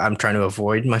fact that I'm trying to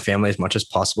avoid my family as much as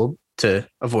possible, to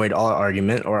avoid all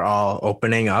argument or all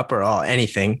opening up or all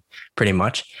anything pretty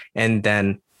much. And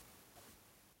then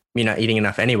me not eating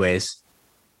enough anyways,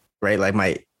 right? Like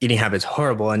my eating habit's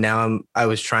horrible. And now I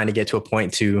was trying to get to a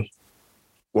point to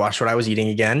watch what I was eating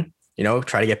again.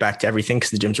 Try to get back to everything because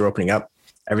the gyms are opening up.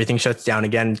 Everything shuts down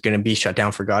again. It's going to be shut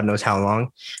down for God knows how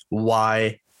long.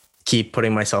 Why keep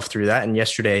putting myself through that? And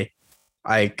yesterday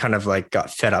I kind of like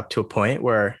got fed up to a point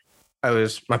where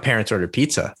my parents ordered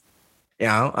pizza.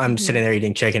 I'm sitting there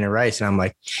eating chicken and rice and I'm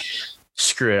like,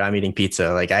 screw it. I'm eating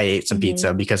pizza. Like I ate some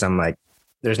pizza because I'm like,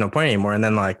 there's no point anymore. And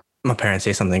then like my parents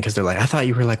say something because they're like, I thought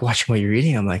you were like watching what you're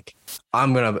eating. I'm like,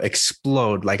 I'm going to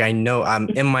explode. Like I know I'm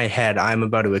in my head, I'm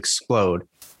about to explode.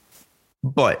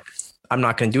 But I'm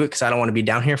not going to do it because I don't want to be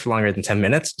down here for longer than 10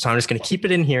 minutes. So I'm just going to keep it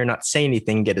in here, not say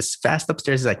anything, get as fast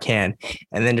upstairs as I can,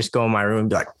 and then just go in my room and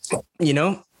be like,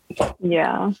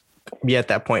 Yeah. Be at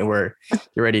that point where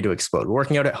you're ready to explode.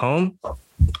 Working out at home,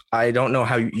 I don't know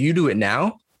how you do it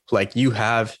now. Like you're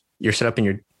set up in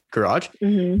your garage.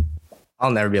 Mm-hmm. I'll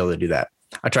never be able to do that.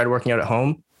 I tried working out at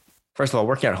home. first of all,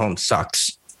 working at home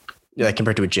sucks. Like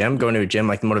compared to a gym, going to a gym,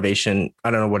 like the motivation,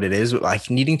 I don't know what it is. Like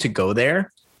needing to go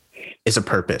there is a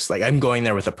purpose. Like I'm going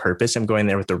there with a purpose. I'm going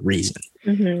there with a reason.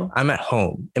 I'm at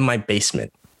home in my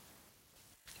basement.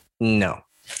 No,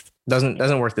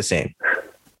 doesn't work the same.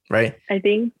 Right. I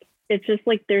think it's just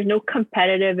like, there's no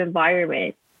competitive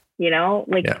environment,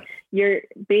 like you're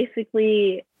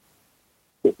basically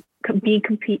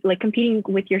competing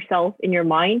with yourself in your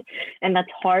mind. And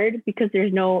that's hard because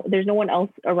there's no one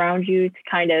else around you to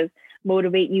kind of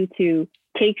motivate you to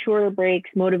take shorter breaks,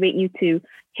 motivate you to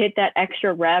hit that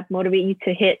extra rep, motivate you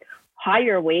to hit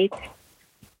higher weights.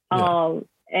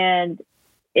 And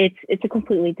it's a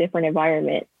completely different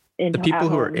environment. The people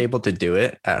who are able to do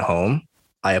it at home,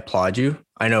 I applaud you.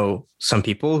 I know some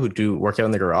people who do work out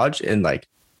in the garage, and like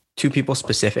 2 people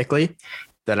specifically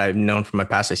that I've known from my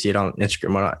past. I see it on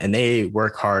Instagram and they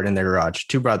work hard in their garage.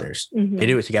 2 brothers. They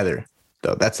do it together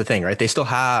though. That's the thing, right? They still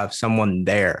have someone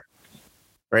there,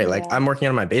 right? Like I'm working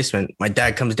out in my basement. My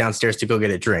dad comes downstairs to go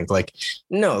get a drink. Like,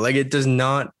 no, like it does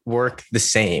not work the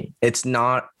same. It's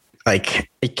not like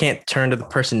I can't turn to the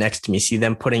person next to me, see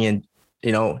them putting in,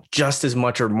 just as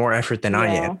much or more effort than I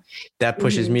am. That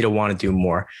pushes me to want to do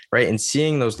more. Right. And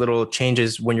seeing those little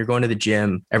changes when you're going to the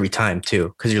gym every time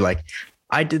too, because you're like,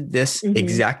 I did this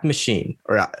exact machine,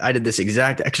 or I did this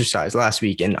exact exercise last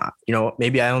week. And,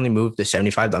 maybe I only moved the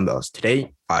 75 dumbbells.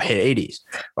 Today I hit 80s.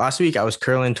 Last week I was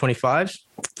curling 25s,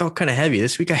 felt kind of heavy.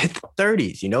 This week I hit the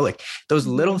 30s, like those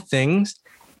little things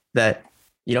that,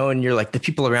 and you're like, the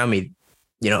people around me,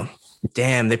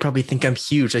 damn, they probably think I'm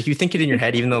huge. Like you think it in your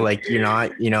head, even though like you're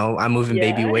not, I'm moving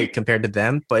baby weight compared to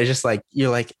them. But it's just like,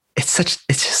 you're like, it's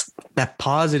just that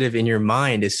positive in your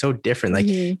mind is so different. Like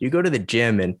you go to the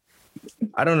gym, and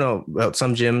I don't know about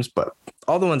some gyms, but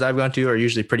all the ones I've gone to are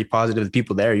usually pretty positive. The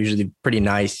people there are usually pretty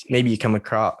nice. Maybe you come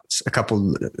across a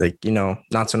couple like,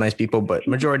 not so nice people, but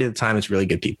majority of the time it's really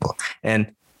good people.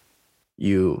 And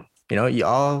you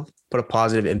all put a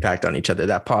positive impact on each other,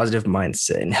 that positive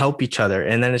mindset, and help each other.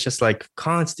 And then it's just like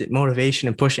constant motivation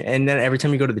and pushing. And then every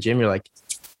time you go to the gym, you're like,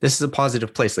 this is a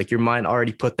positive place. Like your mind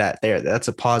already put that there. That's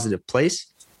a positive place.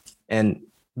 And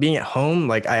being at home,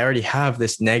 like I already have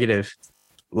this negative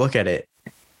look at it,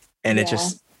 and it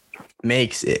just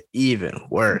makes it even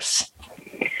worse.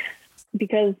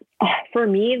 Because for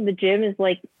me, the gym is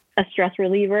like a stress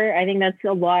reliever. I think that's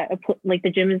a lot of, like, the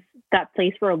gym is that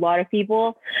place for a lot of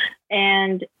people.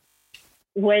 And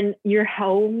when your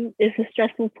home is a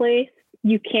stressful place,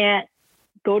 you can't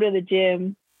go to the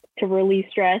gym to relieve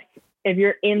stress if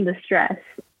you're in the stress,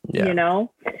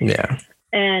 Yeah.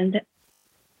 And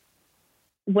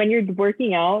when you're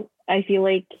working out, I feel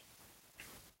like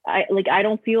I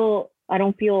don't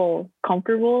feel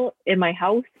comfortable in my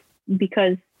house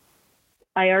because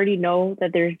I already know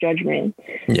that there's judgment.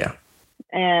 Yeah.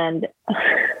 And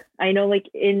I know like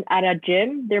at a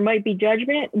gym, there might be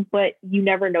judgment, but you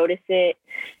never notice it.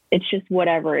 It's just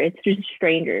whatever. It's just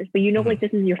strangers, but like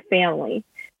this is your family.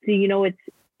 So,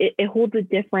 it holds a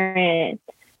different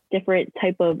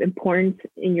type of importance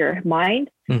in your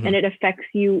mind, and it affects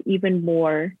you even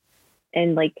more,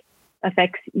 and like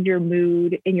affects your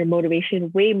mood and your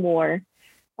motivation way more,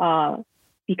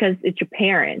 because it's your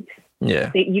parents.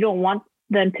 Yeah. You don't want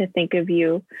them to think of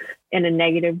you in a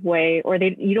negative way, or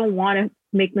you don't want to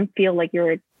make them feel like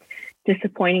you're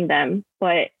disappointing them,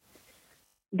 but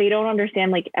they don't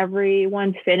understand like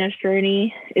everyone's fitness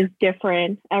journey is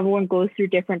different. Everyone goes through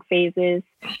different phases.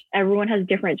 Everyone has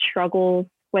different struggles,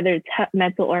 whether it's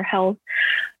mental or health.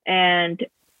 And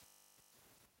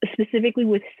specifically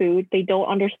with food, they don't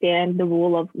understand the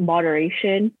rule of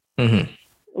moderation.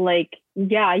 Like,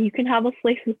 yeah, you can have a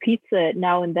slice of pizza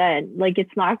now and then. Like,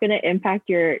 it's not going to impact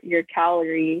your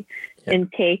calorie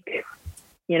intake,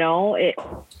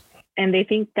 and they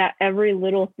think that every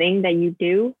little thing that you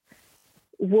do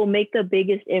will make the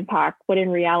biggest impact, but in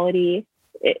reality,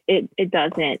 it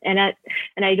doesn't. And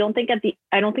I don't think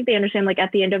they understand, like,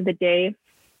 at the end of the day,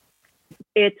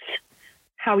 it's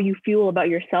how you feel about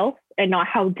yourself and not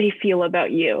how they feel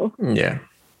about you. Yeah.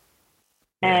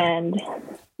 And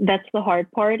that's the hard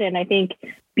part. And I think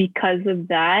because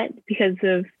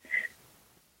of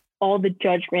all the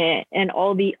judgment and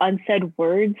all the unsaid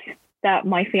words that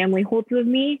my family holds with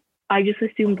me, I just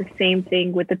assume the same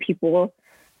thing with the people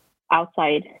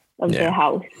outside of the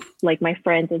house, like my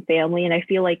friends and family. And I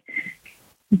feel like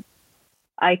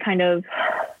I kind of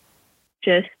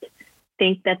just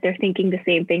think that they're thinking the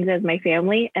same things as my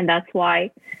family. And that's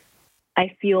why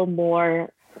I feel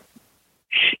more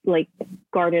like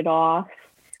guarded off,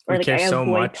 or like I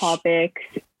avoid topics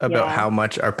about how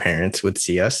much our parents would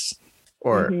see us,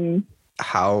 or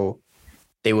how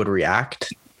they would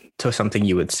react to something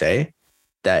you would say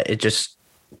that it just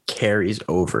carries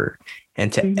over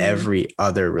into every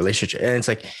other relationship. And it's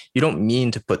like, you don't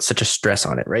mean to put such a stress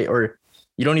on it, right? Or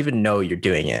you don't even know you're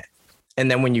doing it.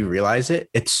 And then when you realize it,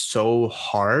 it's so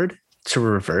hard to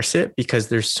reverse it because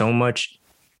there's so much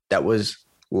that was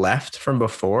left from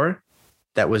before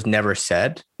that was never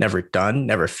said, never done,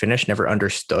 never finished, never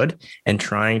understood. And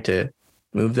trying to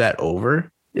move that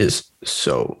over is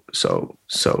so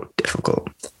difficult.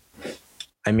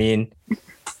 I mean,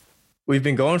 we've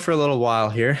been going for a little while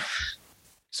here.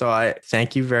 So I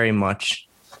thank you very much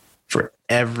for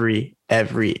everything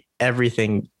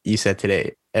you said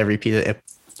today, every piece of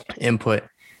input,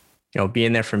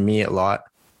 being there for me a lot.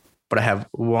 But I have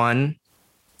one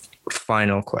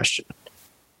final question.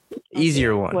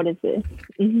 Easier one. What is it?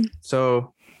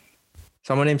 So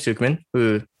someone named Sukman,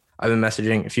 who I've been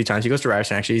messaging a few times. He goes to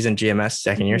Ryerson, actually. He's in GMS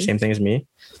second year, same thing as me.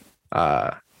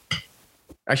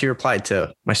 Actually replied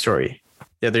to my story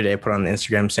the other day. I put on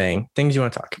Instagram saying things you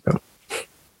want to talk about.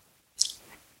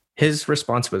 His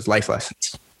response was life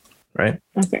lessons, right?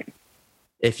 Okay.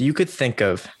 If you could think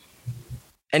of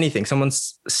anything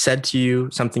someone's said to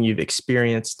you, something you've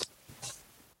experienced,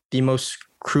 the most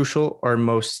crucial or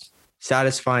most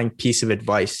satisfying piece of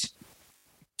advice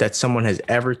that someone has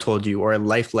ever told you, or a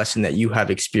life lesson that you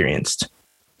have experienced,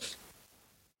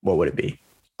 what would it be?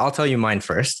 I'll tell you mine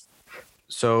first.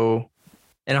 So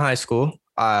in high school,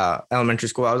 elementary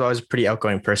school, I was always a pretty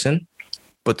outgoing person,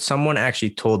 but someone actually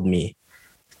told me,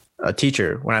 a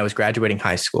teacher, when I was graduating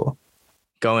high school,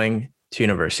 going to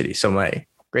university. So my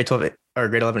grade 12 or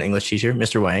grade 11 English teacher,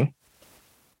 Mr. Wang,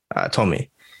 told me,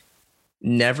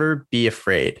 never be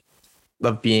afraid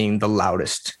of being the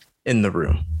loudest in the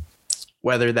room,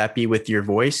 whether that be with your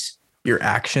voice, your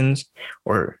actions,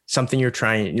 or something you're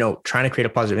trying to create a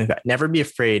positive impact. Never be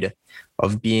afraid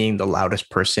of being the loudest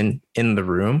person in the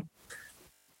room,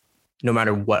 no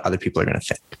matter what other people are going to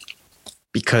think.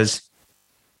 Because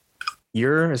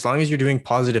as long as you're doing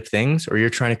positive things, or you're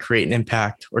trying to create an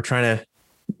impact, or trying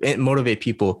to motivate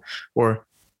people, or,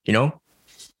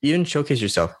 even showcase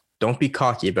yourself, don't be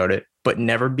cocky about it, but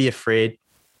never be afraid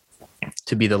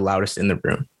to be the loudest in the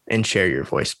room and share your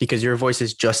voice, because your voice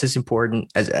is just as important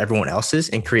as everyone else's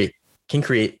and can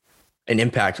create an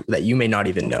impact that you may not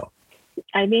even know.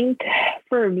 I think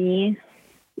for me,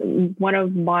 one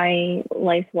of my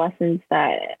life lessons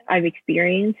that I've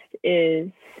experienced is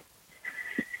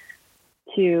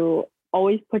to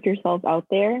always put yourself out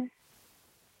there,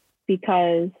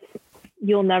 because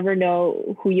you'll never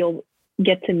know who you'll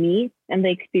get to meet and the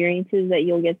experiences that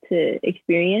you'll get to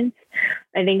experience.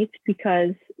 I think it's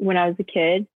because when I was a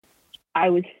kid, I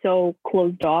was so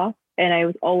closed off, and I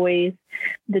was always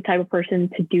the type of person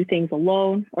to do things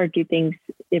alone or do things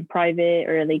in private,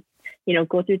 or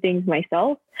go through things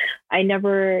myself. I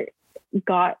never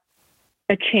got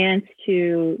a chance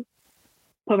to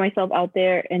put myself out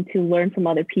there and to learn from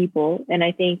other people. And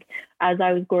I think as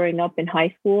I was growing up in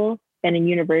high school and in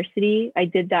university, I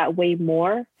did that way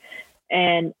more.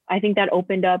 And I think that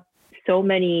opened up so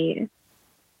many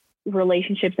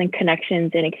relationships and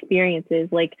connections and experiences.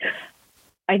 Like,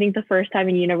 I think the first time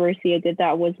in university I did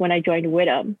that was when I joined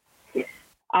WITM.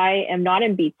 I am not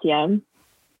in BTM,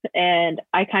 and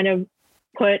I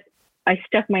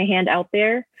stuck my hand out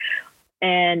there,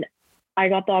 and I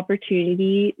got the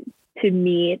opportunity to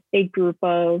meet a group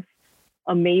of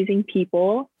amazing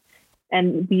people,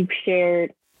 and we've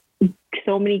shared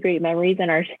so many great memories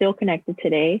and are still connected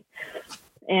today.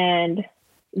 And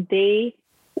they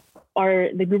are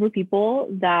the group of people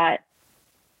that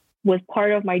was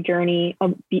part of my journey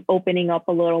of opening up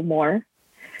a little more.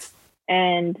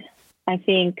 And I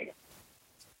think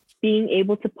being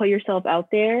able to put yourself out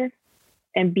there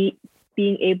and being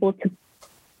able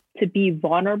to be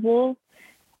vulnerable,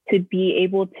 to be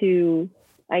able to,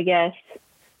 I guess,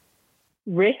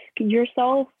 risk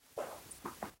yourself,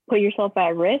 put yourself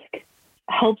at risk,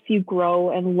 helps you grow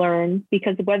and learn,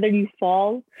 because whether you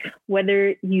fall,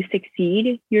 whether you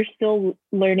succeed, you're still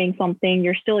learning something,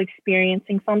 you're still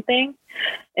experiencing something,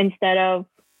 instead of,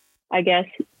 I guess,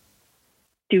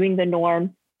 doing the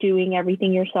norm, doing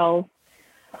everything yourself.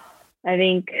 I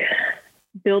think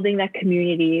building that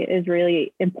community is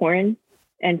really important.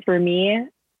 And for me,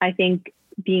 I think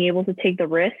being able to take the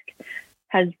risk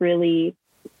has really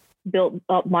built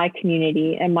up my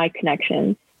community and my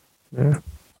connections. Yeah.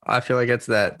 I feel like it's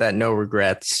that no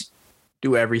regrets,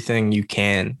 do everything you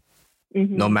can,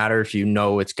 no matter if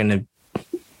it's going to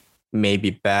maybe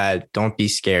bad. Don't be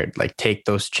scared. Like, take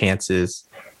those chances,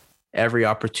 every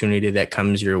opportunity that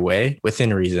comes your way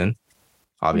within reason,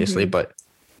 obviously, but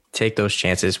take those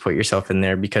chances, put yourself in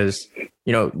there, because,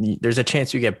 there's a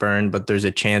chance you get burned, but there's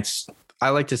a chance I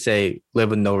like to say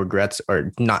live with no regrets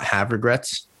or not have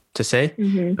regrets to say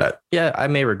that, yeah, I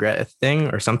may regret a thing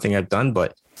or something I've done,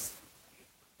 but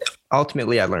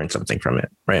ultimately I learned something from it.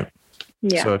 Right.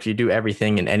 Yeah. So if you do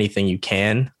everything and anything you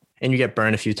can and you get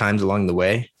burned a few times along the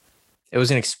way, it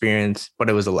was an experience, but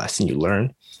it was a lesson you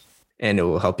learned and it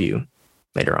will help you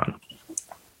later on.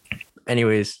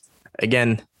 Anyways,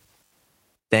 again,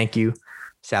 thank you,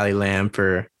 Sally Lam,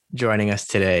 for joining us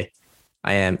today.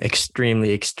 I am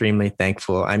extremely, extremely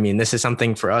thankful. I mean, this is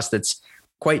something for us that's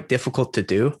quite difficult to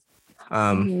do.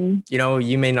 You know,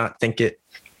 you may not think it,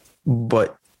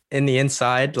 but in the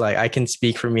inside, like I can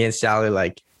speak for me and Sally,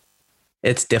 like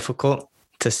it's difficult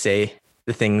to say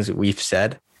the things we've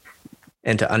said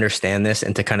and to understand this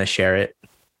and to kind of share it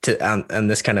to on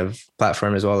this kind of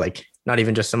platform as well. Like not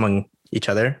even just among each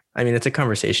other. I mean, it's a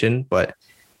conversation, but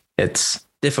it's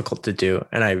difficult to do.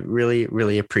 And I really,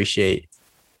 really appreciate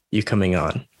you coming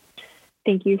on.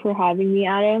 Thank you for having me,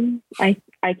 Adam. I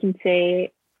can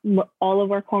say all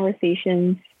of our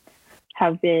conversations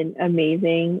have been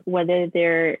amazing, whether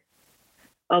they're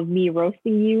of me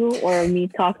roasting you or me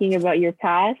talking about your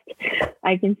past.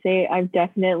 I can say I've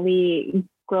definitely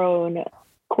grown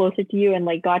closer to you and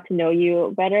like got to know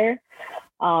you better.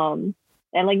 And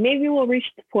like maybe we'll reach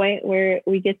the point where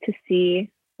we get to see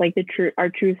like our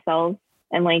true selves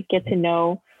and like get to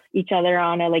know each other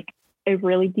on a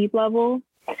really deep level.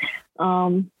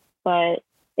 But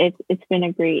it's been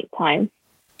a great time.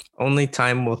 Only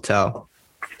time will tell.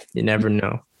 You never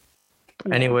know.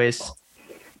 Yeah. Anyways,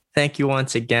 thank you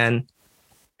once again.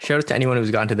 Shout out to anyone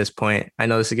who's gotten to this point. I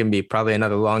know this is going to be probably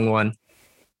another long one,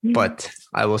 but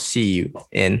I will see you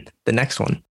in the next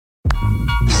one.